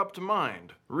morally corrupt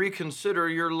mind. Reconsider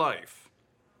your life.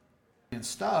 And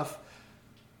stuff,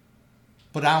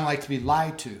 but I don't like to be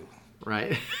lied to.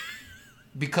 Right.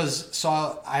 Because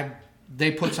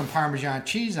they put some Parmesan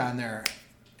cheese on there,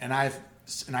 and I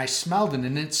smelled it,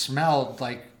 and it smelled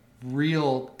like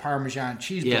real Parmesan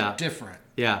cheese, but different.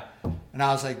 Yeah. And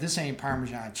I was like, this ain't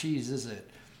Parmesan cheese, is it?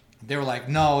 They were like,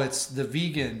 no, it's the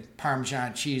vegan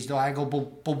Parmesan cheese. Though I go,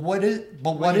 but what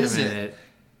is it?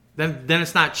 Then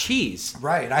it's not cheese.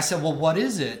 Right. I said, well, what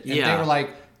is it? And they were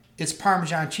like, it's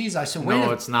Parmesan cheese. I said,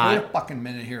 it's not. Wait a fucking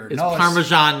minute here. It's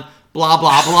Parmesan, blah,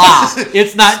 blah, blah.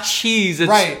 It's not cheese. It's,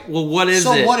 right. Well, what is it?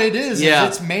 So what it is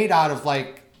it's made out of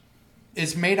like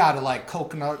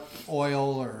coconut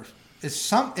oil, or it's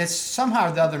somehow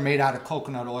or the other made out of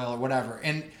coconut oil or whatever.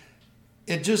 And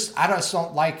I just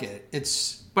don't like it.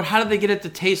 But how did they get it to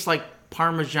taste like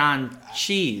Parmesan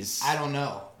cheese? I don't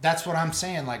know. That's what I'm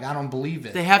saying. Like, I don't believe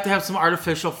it. They have to have some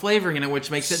artificial flavoring in it, which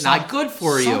makes it not good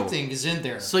for you. Something is in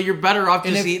there. So you're better off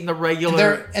just eating the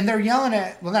regular. And they're yelling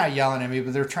at, well, not yelling at me,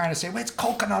 but they're trying to say, well, it's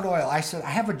coconut oil. I said, I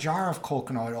have a jar of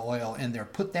coconut oil in there.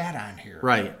 Put that on here.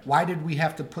 Right. Why did we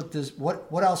have to put this?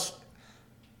 What else?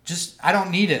 I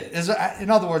don't need it. In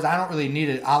other words, I don't really need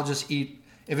it. I'll just eat.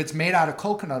 If it's made out of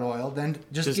coconut oil, then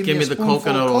just give me a the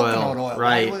coconut oil.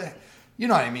 Right. You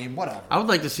know what I mean? Whatever. I would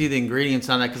like to see the ingredients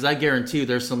on that because I guarantee you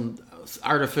there's some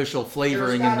artificial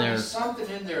flavoring in there. There's something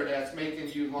in there that's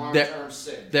making you long-term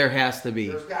sick. There has to be.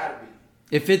 There's got to be.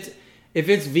 If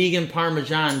it's vegan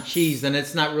Parmesan cheese, then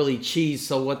it's not really cheese.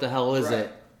 So what the hell is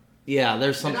it? Yeah,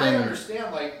 there's something. And I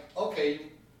understand, like, okay,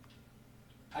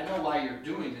 I know why you're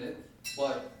doing it,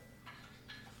 but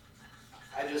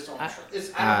I just don't. I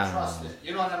don't trust it.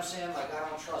 You know what I'm saying? Like, I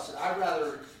don't trust it.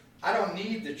 I don't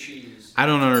need the cheese. I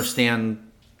don't understand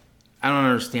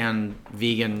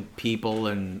vegan people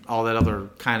and all that other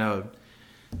kind of.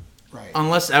 Right.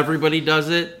 Unless everybody does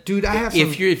it, dude.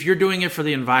 If you're doing it for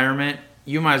the environment,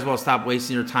 you might as well stop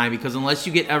wasting your time because unless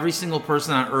you get every single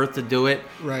person on Earth to do it,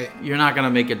 right, you're not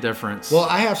gonna make a difference. Well,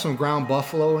 I have some ground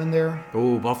buffalo in there.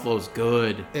 Ooh, buffalo's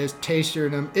good. It's tastier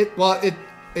than it. Well,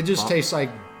 it just tastes like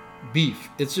beef.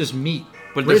 It's just meat,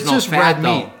 but there's no fat red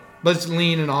though. Meat. But it's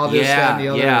lean and all this, that, and the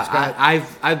other. Yeah,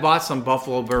 I've bought some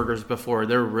buffalo burgers before.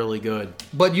 They're really good.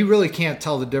 But you really can't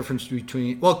tell the difference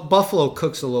between. Well, buffalo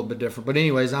cooks a little bit different. But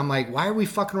anyways, I'm like, why are we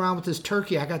fucking around with this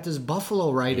turkey? I got this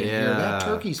buffalo right in here. That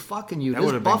turkey's fucking you. That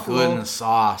would have been good in the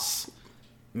sauce.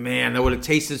 Man, that would have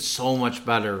tasted so much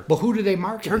better. But who do they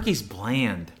market? Turkey's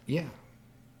bland. Yeah.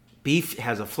 Beef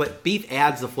has beef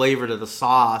adds the flavor to the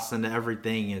sauce and to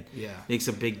everything. It makes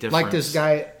a big difference.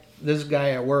 Like this guy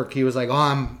at work, he was like,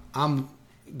 "Oh, I'm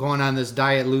going on this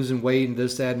diet, losing weight, and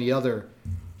this, that, and the other."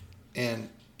 And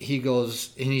he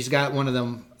goes, and he's got one of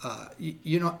them.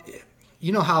 You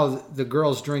know how the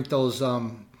girls drink those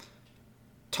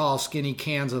tall, skinny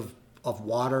cans of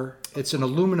water. It's an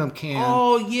aluminum can.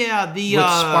 Oh yeah, the with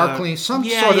sparkling, sort of.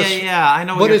 Yeah. I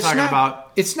know what you're talking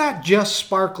about. It's not just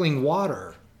sparkling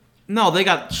water. No, they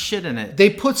got shit in it. They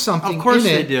put something in it. Of course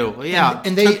they do. Yeah,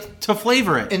 and they to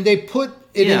flavor it. And they put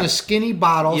it in a skinny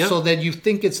bottle so that you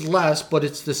think it's less, but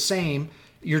it's the same.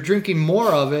 You're drinking more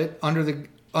of it under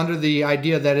the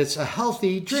idea that it's a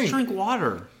healthy drink. Just drink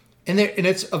water. And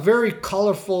it's a very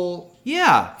colorful,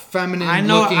 feminine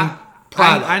looking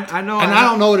product. I know. And I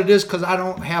don't know what it is because I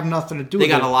don't have nothing to do with it.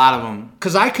 They got a lot of them.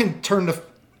 Because I can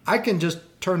just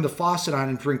turn the faucet on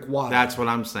and drink water. That's what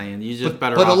I'm saying. You just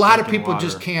better. But a lot of people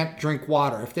just can't drink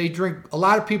water. If they drink, a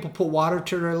lot of people put water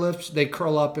to their lips, they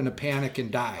curl up in a panic and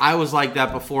die. I was like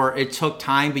that before. It took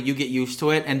time, but you get used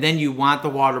to it, and then you want the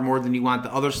water more than you want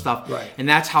the other stuff. Right. And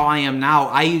that's how I am now.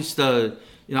 I used to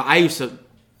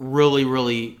really,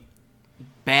 really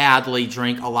badly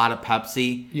drink a lot of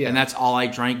Pepsi, and that's all I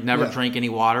drank. Never drank any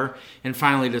water, and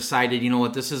finally decided, you know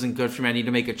what, this isn't good for me. I need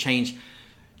to make a change.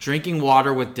 Drinking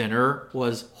water with dinner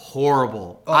was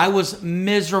horrible. I was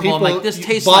miserable. I'm like, this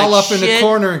tastes like shit. Ball up in the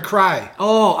corner and cry.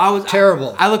 Oh, I was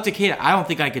terrible. I looked at Kate. I don't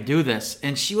think I could do this,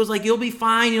 and she was like, "You'll be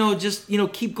fine. Just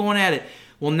keep going at it."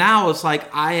 Well, now it's like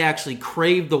I actually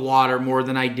crave the water more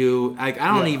than I do. I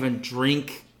don't even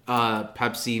drink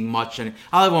Pepsi much.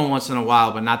 I'll have one once in a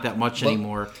while, but not that much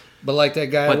anymore. But like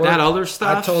that guy. But that other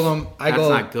stuff, I told him, that's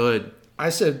not good. I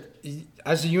said,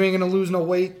 you ain't gonna lose no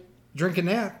weight drinking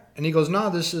that. And he goes, no,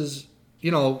 this is,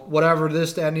 whatever,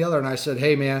 this, that, and the other. And I said,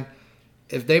 hey, man,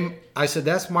 I said,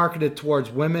 that's marketed towards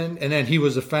women. And then he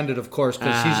was offended, of course,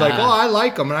 because he's like, oh, I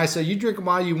like them. And I said, you drink them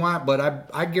all you want, but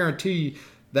I guarantee you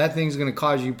that thing's going to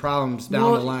cause you problems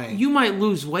down the line. You might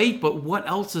lose weight, but what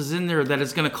else is in there that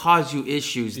is going to cause you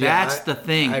issues? That's the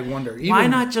thing. I wonder. Why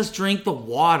not just drink the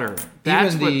water?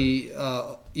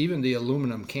 Even the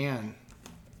aluminum can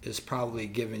is probably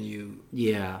giving you...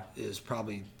 is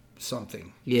probably...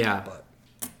 something. But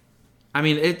I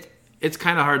mean, it's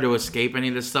kind of hard to escape any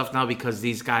of this stuff now because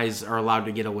these guys are allowed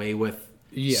to get away with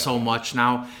so much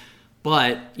now.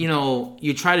 But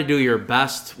you try to do your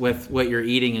best with what you're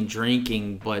eating and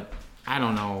drinking, but I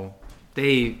don't know.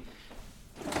 A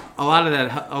lot of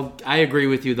that, I agree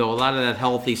with you though, a lot of that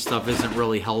healthy stuff isn't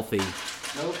really healthy.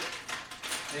 Nope.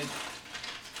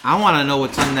 I want to know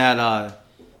what's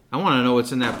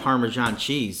in that Parmesan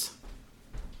cheese.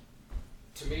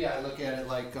 To me, I look at it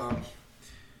like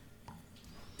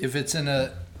if it's in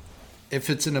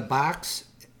a box,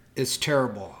 it's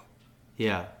terrible.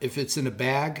 Yeah. If it's in a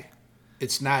bag,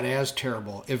 it's not as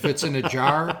terrible. If it's in a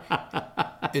jar,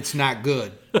 it's not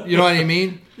good. You know what I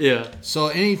mean? Yeah. So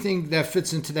anything that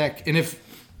fits into that, and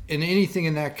anything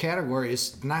in that category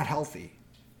is not healthy.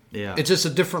 Yeah. It's just a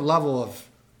different level of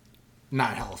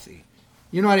not healthy.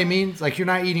 You know what I mean? Like you're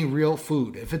not eating real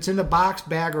food. If it's in a box,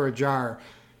 bag, or a jar,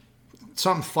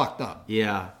 something fucked up.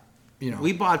 Yeah.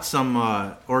 We bought some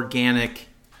organic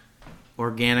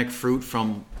fruit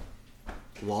from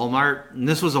Walmart, and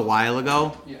this was a while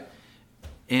ago. Yeah.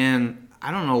 And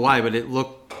I don't know why, but it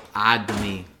looked odd to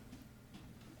me.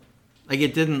 Like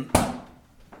it didn't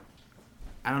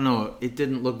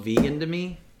look vegan to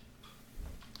me.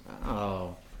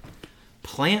 Oh.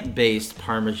 Plant-based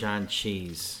Parmesan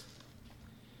cheese.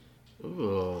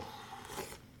 Ooh.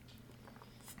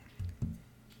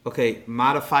 Okay,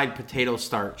 modified potato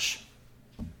starch.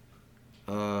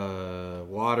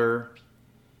 Water.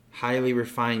 Highly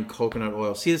refined coconut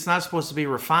oil. See, it's not supposed to be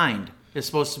refined. It's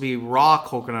supposed to be raw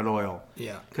coconut oil.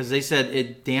 Yeah. Because they said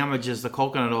it damages the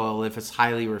coconut oil if it's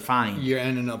highly refined. You're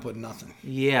ending up with nothing.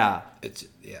 Yeah.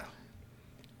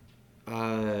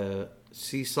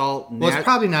 Sea salt. Well, it's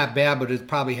probably not bad, but it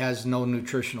probably has no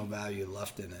nutritional value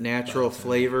left in it. Natural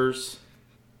flavors.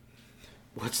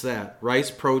 What's that?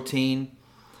 Rice protein,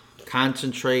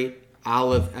 concentrate,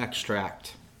 olive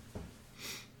extract.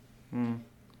 I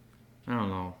don't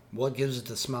know. What gives it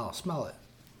the smell? Smell it.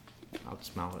 I'll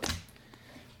smell it.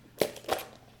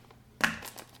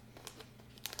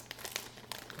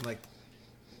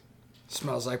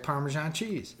 Smells like Parmesan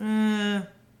cheese.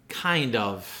 Kind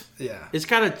of. Yeah. It's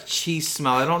got a cheese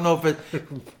smell. I don't know if it...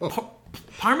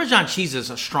 Parmesan cheese is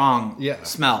a strong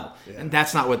smell. Yeah. And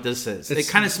that's not what this is. It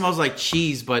kind of smells like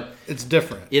cheese, but... It's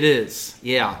different. It is.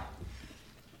 Yeah.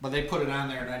 But they put it on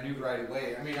there and I knew right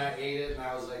away. I mean, I ate it and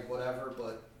I was like, whatever,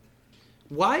 but...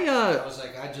 Why, I was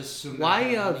like, I just assumed...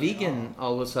 Why, vegan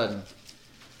all of a sudden?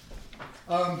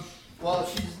 Well,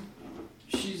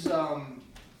 she's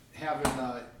having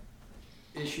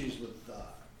issues with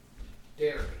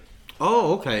dairy.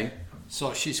 Oh, okay.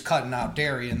 So she's cutting out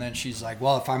dairy, and then she's like,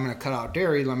 well, if I'm going to cut out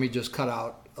dairy, let me just cut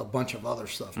out a bunch of other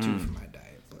stuff, too, from my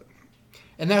diet.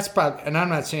 And that's probably... And I'm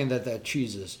not saying that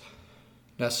cheese is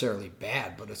necessarily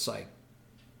bad, but it's like...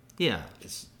 Yeah.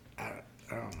 I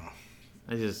don't know.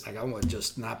 I want to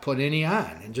just not put any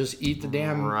on and just eat the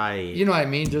damn. Right. You know what I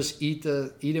mean? Just eat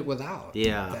it without.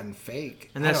 Yeah. Than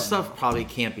fake. And that stuff probably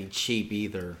can't be cheap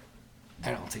either. I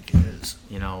don't think it is.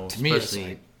 You know, to me, it's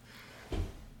like,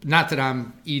 not that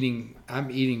I'm eating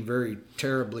very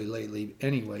terribly lately,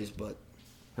 anyways, but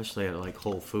especially at like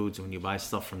Whole Foods when you buy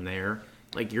stuff from there,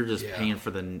 like you're just paying for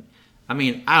the. I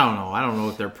mean, I don't know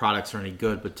if their products are any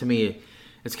good, but to me,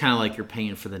 it's kind of like you're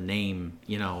paying for the name.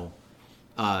 You know,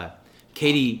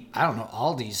 Katie. I don't know.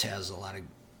 Aldi's has a lot of.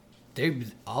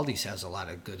 Aldi's has a lot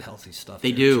of good healthy stuff.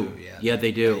 They do. Too. Yeah,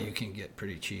 they do. You can get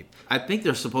pretty cheap. I think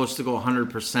they're supposed to go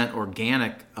 100%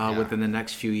 organic within the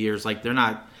next few years. Like they're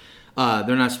not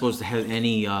supposed to have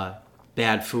any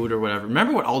bad food or whatever.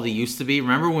 Remember what Aldi used to be?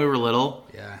 Remember when we were little?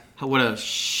 Yeah. What a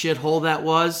shithole that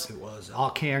was. It was all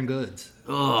canned goods.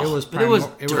 Ugh. It was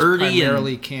dirty,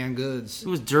 primarily canned goods. It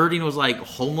was dirty, and it was like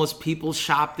homeless people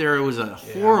shop there. It was a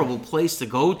horrible place to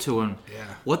go to, and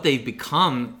what they've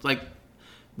become, like.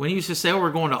 When you used to say, "Oh,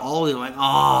 we're going to Aldi," like,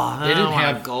 "Oh, they didn't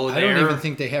have go there." I don't even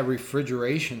think they had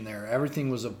refrigeration there. Everything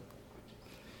was a.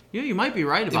 Yeah, you might be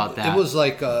right about that. It was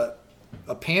like a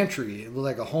pantry. It was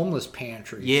like a homeless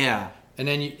pantry. Yeah. And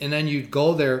then you'd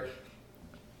go there,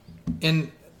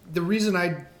 and the reason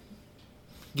I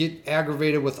get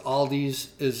aggravated with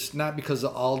Aldi's is not because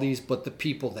of Aldi's, but the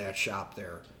people that shop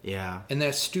there. Yeah. And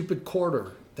that stupid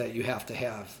quarter that you have to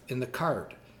have in the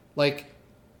cart, like.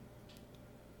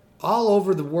 All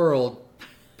over the world,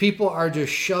 people are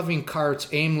just shoving carts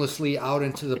aimlessly out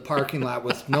into the parking lot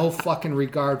with no fucking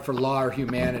regard for law or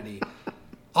humanity.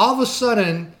 All of a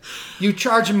sudden, you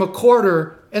charge them a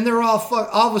quarter, and they're all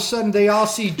of a sudden they all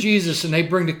see Jesus and they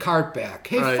bring the cart back.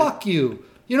 Hey, right. Fuck you.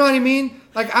 You know what I mean?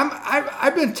 Like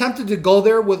I've been tempted to go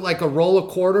there with like a roll of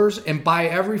quarters and buy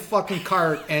every fucking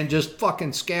cart and just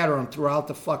fucking scatter them throughout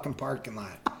the fucking parking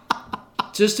lot,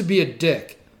 just to be a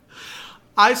dick.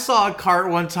 I saw a cart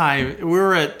one time. We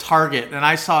were at Target, and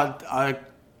I saw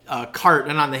a cart,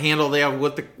 and on the handle they have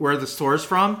where the store's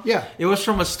from. Yeah. It was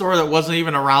from a store that wasn't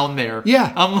even around there. Yeah.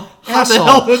 How the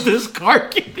hell did this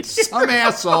cart get here? Some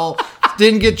asshole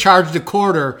didn't get charged a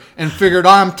quarter and figured,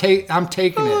 I'm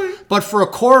taking it. But for a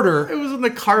quarter... It was in the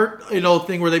cart,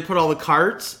 thing where they put all the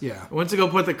carts. Yeah. I went to go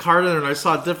put the cart in there, and I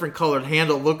saw a different colored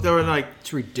handle. Looked over, and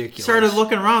it's ridiculous. Started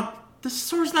looking around. This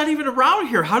store's not even around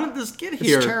here. How did this get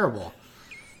here? It's terrible.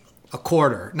 A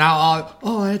quarter. Now,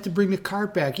 I had to bring the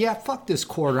cart back. Yeah, fuck this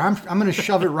quarter. I'm going to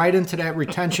shove it right into that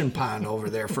retention pond over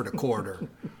there for the quarter.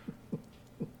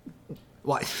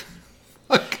 Why?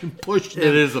 Fucking push that.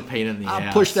 It is a pain in the ass.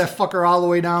 I'll push that fucker all the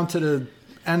way down to the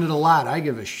end of the lot. I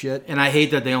give a shit. And I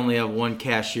hate that they only have one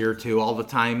cashier, too, all the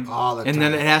time. All the time. And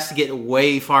then it has to get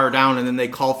way far down, and then they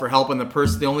call for help, and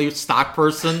the only stock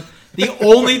person... The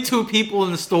only two people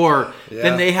in the store,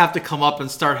 then they have to come up and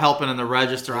start helping in the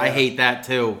register. Yeah. I hate that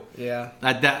too. Yeah,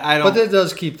 I don't. But it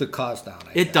does keep the cost down.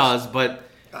 It does, but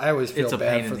I always feel it's a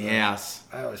bad pain for in the ass.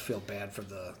 I always feel bad for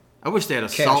the. I wish they had a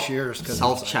self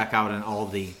checkout in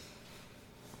Aldi.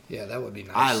 Yeah, that would be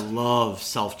nice. I love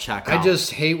self checkout. I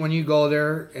just hate when you go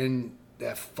there and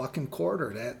that fucking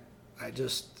quarter. That I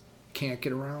just can't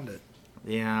get around it.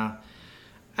 Yeah,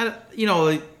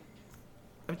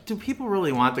 do people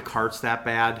really want the carts that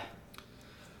bad?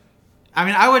 I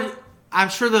mean, I'm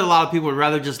sure that a lot of people would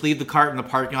rather just leave the cart in the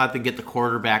parking lot than get the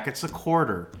quarter back. It's a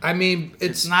quarter. I mean,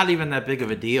 it's not even that big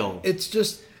of a deal. It's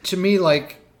just, to me,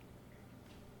 like,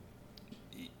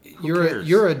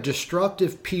 you're a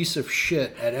destructive piece of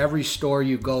shit at every store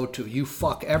you go to. You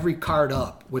fuck every cart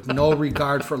up with no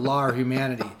regard for law or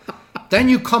humanity. Then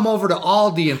you come over to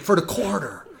Aldi and for the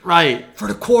quarter. Right. For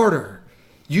the quarter.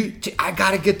 I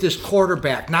got to get this quarter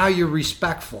back. Now you're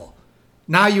respectful.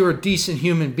 Now you're a decent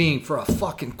human being for a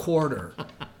fucking quarter.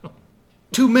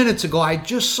 2 minutes ago, I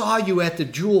just saw you at the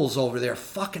Jewels over there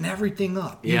fucking everything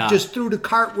up. You just threw the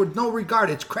cart with no regard.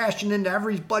 It's crashing into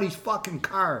everybody's fucking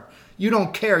car. You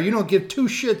don't care. You don't give two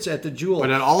shits at the Jewels.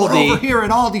 But at Aldi, but over here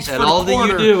at Aldi's for the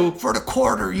quarter, you do. For the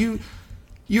quarter,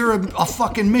 you're a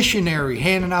fucking missionary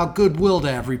handing out goodwill to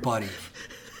everybody.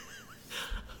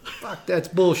 Fuck, that's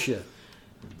bullshit.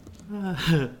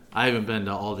 I haven't been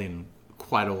to Aldi in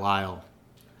quite a while.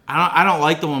 I don't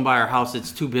like the one by our house.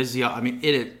 It's too busy. I mean,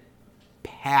 it is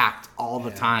packed all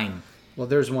the time. Well,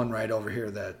 there's one right over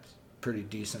here that's pretty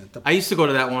decent. I used to go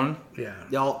to that one. Yeah.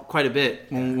 Quite a bit.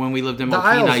 When we lived in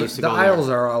Mokina, I used to go there. The aisles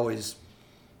are always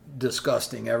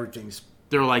disgusting.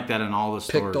 They're like that in all the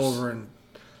stores. Picked over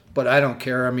but I don't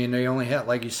care. I mean, they only have,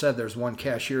 like you said, there's one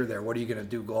cashier there. What are you going to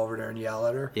do? Go over there and yell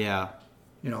at her? Yeah.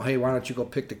 Hey, why don't you go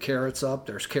pick the carrots up?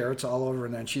 There's carrots all over.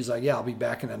 And then she's like, yeah, I'll be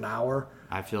back in an hour.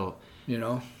 I feel...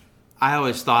 I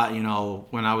always thought,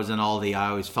 when I was in Aldi, I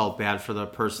always felt bad for the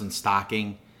person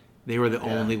stocking. They were the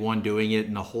only one doing it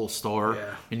in the whole store.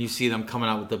 Yeah. And you see them coming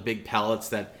out with the big pallets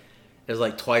that is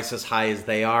like twice as high as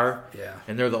they are. Yeah.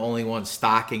 And they're the only ones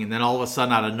stocking. And then all of a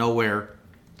sudden, out of nowhere,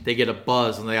 they get a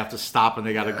buzz and they have to stop and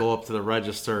they got to go up to the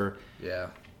register. Yeah.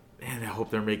 Man, I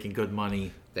hope they're making good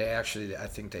money. I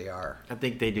think they are. I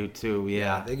think they do too,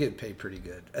 yeah. They get paid pretty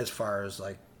good as far as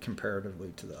like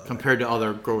comparatively to the other. Compared to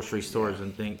other grocery stores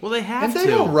and things. Well, they have to. And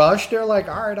they don't rush. They're like,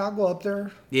 all right, I'll go up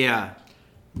there. Yeah.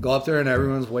 Go up there and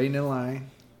everyone's waiting in line.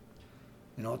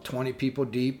 20 people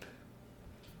deep.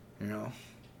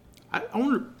 I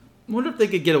wonder if they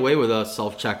could get away with a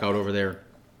self-checkout over there.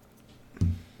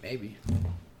 Maybe.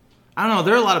 I don't know.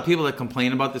 There are a lot of people that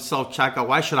complain about the self-checkout.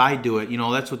 Why should I do it?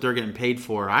 That's what they're getting paid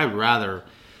for. I'd rather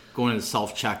go into the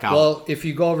self-checkout. Well, if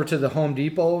you go over to the Home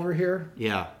Depot over here.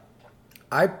 Yeah.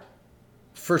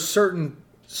 For certain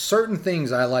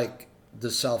things, I like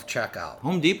the self-checkout.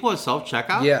 Home Depot is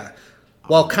self-checkout? Yeah.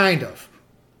 Well, kind of.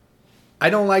 I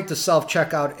don't like the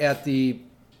self-checkout at the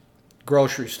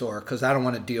grocery store because I don't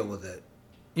want to deal with it.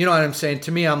 You know what I'm saying?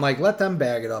 To me, I'm like, let them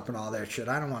bag it up and all that shit.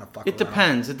 I don't want to fuck around. It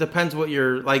depends. It depends what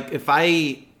you're... Like, if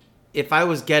I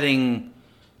was getting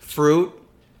fruit,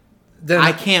 then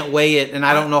I can't weigh it and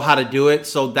I don't know how to do it,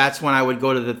 so that's when I would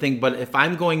go to the thing. But if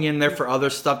I'm going in there for other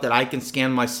stuff that I can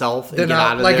scan myself and get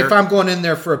out of there... Like, if I'm going in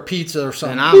there for a pizza or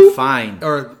something... Then I'm fine.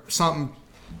 Or something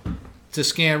to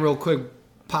scan real quick,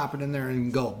 pop it in there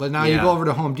and go. But now you go over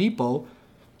to Home Depot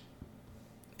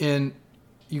and...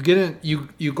 You get in.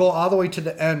 You go all the way to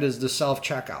the end is the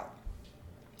self-checkout,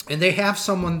 and they have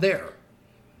someone there.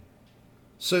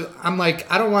 So I'm like,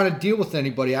 I don't want to deal with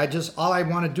anybody. All I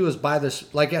want to do is buy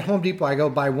this. Like at Home Depot, I go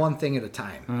buy one thing at a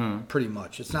time, pretty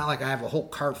much. It's not like I have a whole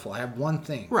cart full. I have one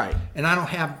thing, right? And I don't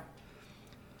have.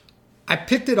 I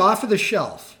picked it off of the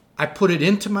shelf. I put it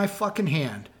into my fucking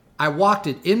hand. I walked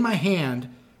it in my hand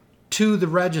to the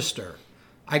register.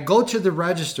 I go to the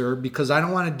register because I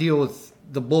don't want to deal with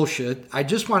the bullshit. I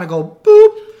just want to go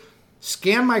boop,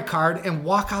 scan my card, and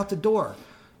walk out the door.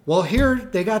 Well, here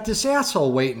they got this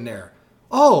asshole waiting there.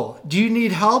 Oh, do you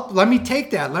need help? Let me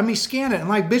take that. Let me scan it. I'm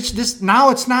like, bitch, this now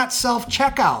it's not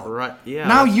self-checkout. Right. Yeah.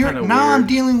 Now I'm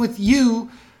dealing with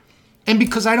you, and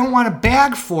because I don't want a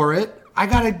bag for it, I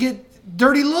gotta get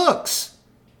dirty looks.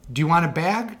 Do you want a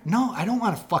bag? No, I don't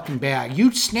want a fucking bag.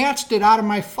 You snatched it out of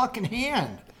my fucking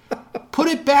hand. Put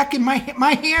it back in my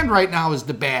hand right now is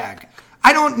the bag.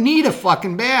 I don't need a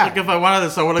fucking bag. Like if I wanted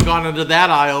this, I would have gone into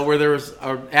that aisle where there was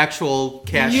an actual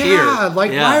cashier. Yeah,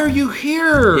 why are you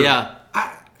here? Yeah.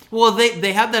 Well,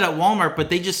 they have that at Walmart, but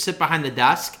they just sit behind the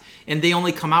desk, and they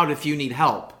only come out if you need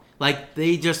help. Like,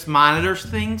 they just monitor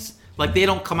things. Like, they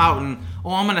don't come out and,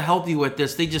 I'm going to help you with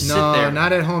this. They just sit there. No,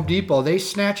 not at Home Depot. They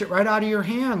snatch it right out of your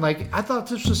hand. Like, I thought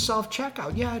this was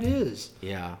self-checkout. Yeah, it is.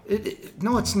 Yeah.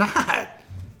 No, it's not.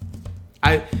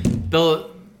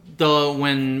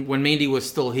 When Mandy was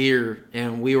still here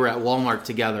and we were at Walmart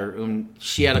together, and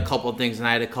she had a couple of things and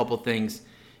I had a couple of things,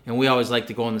 and we always like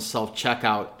to go in the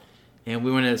self-checkout, and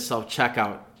we went in the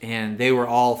self-checkout and they were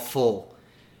all full,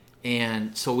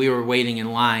 and so we were waiting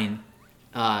in line,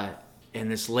 and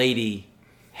this lady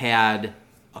had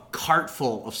a cart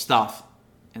full of stuff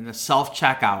in the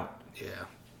self-checkout. Yeah.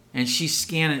 And she's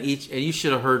scanning each, and you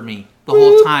should have heard me the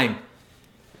whole time.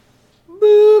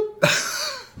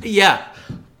 Boop. Yeah.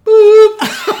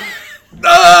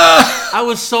 I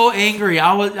was so angry.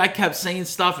 I kept saying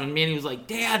stuff, and Manny was like,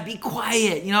 "Dad, be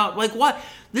quiet." Like what?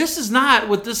 This is not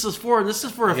what this is for. This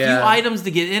is for a few items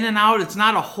to get in and out. It's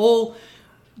not a whole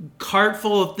cart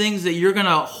full of things that you're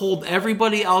gonna hold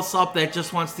everybody else up that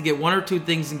just wants to get one or two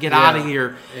things and get out of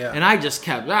here. Yeah. And I just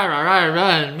kept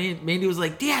and Mandy was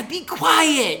like, "Dad, be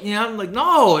quiet." I'm like,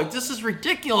 "No, this is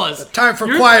ridiculous. The time for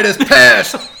quiet is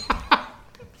past."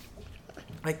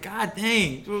 Like, God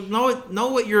dang, know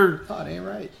what you're. Oh, it ain't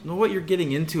right. Know what you're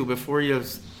getting into before you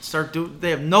start doing.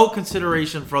 They have no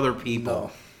consideration for other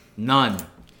people. No. None.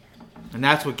 And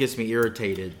that's what gets me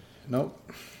irritated. Nope.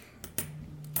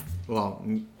 Well,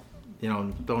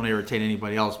 don't irritate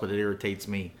anybody else, but it irritates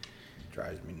me.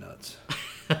 Drives me nuts.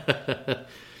 All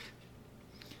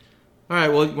right,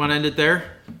 well, you want to end it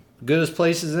there? Good as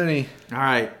place as any. All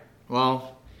right.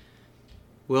 Well,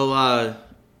 we'll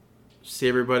see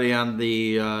everybody on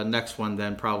the next one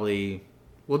then. Probably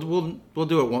we'll do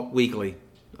it weekly.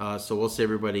 So we'll see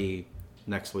everybody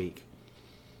next week.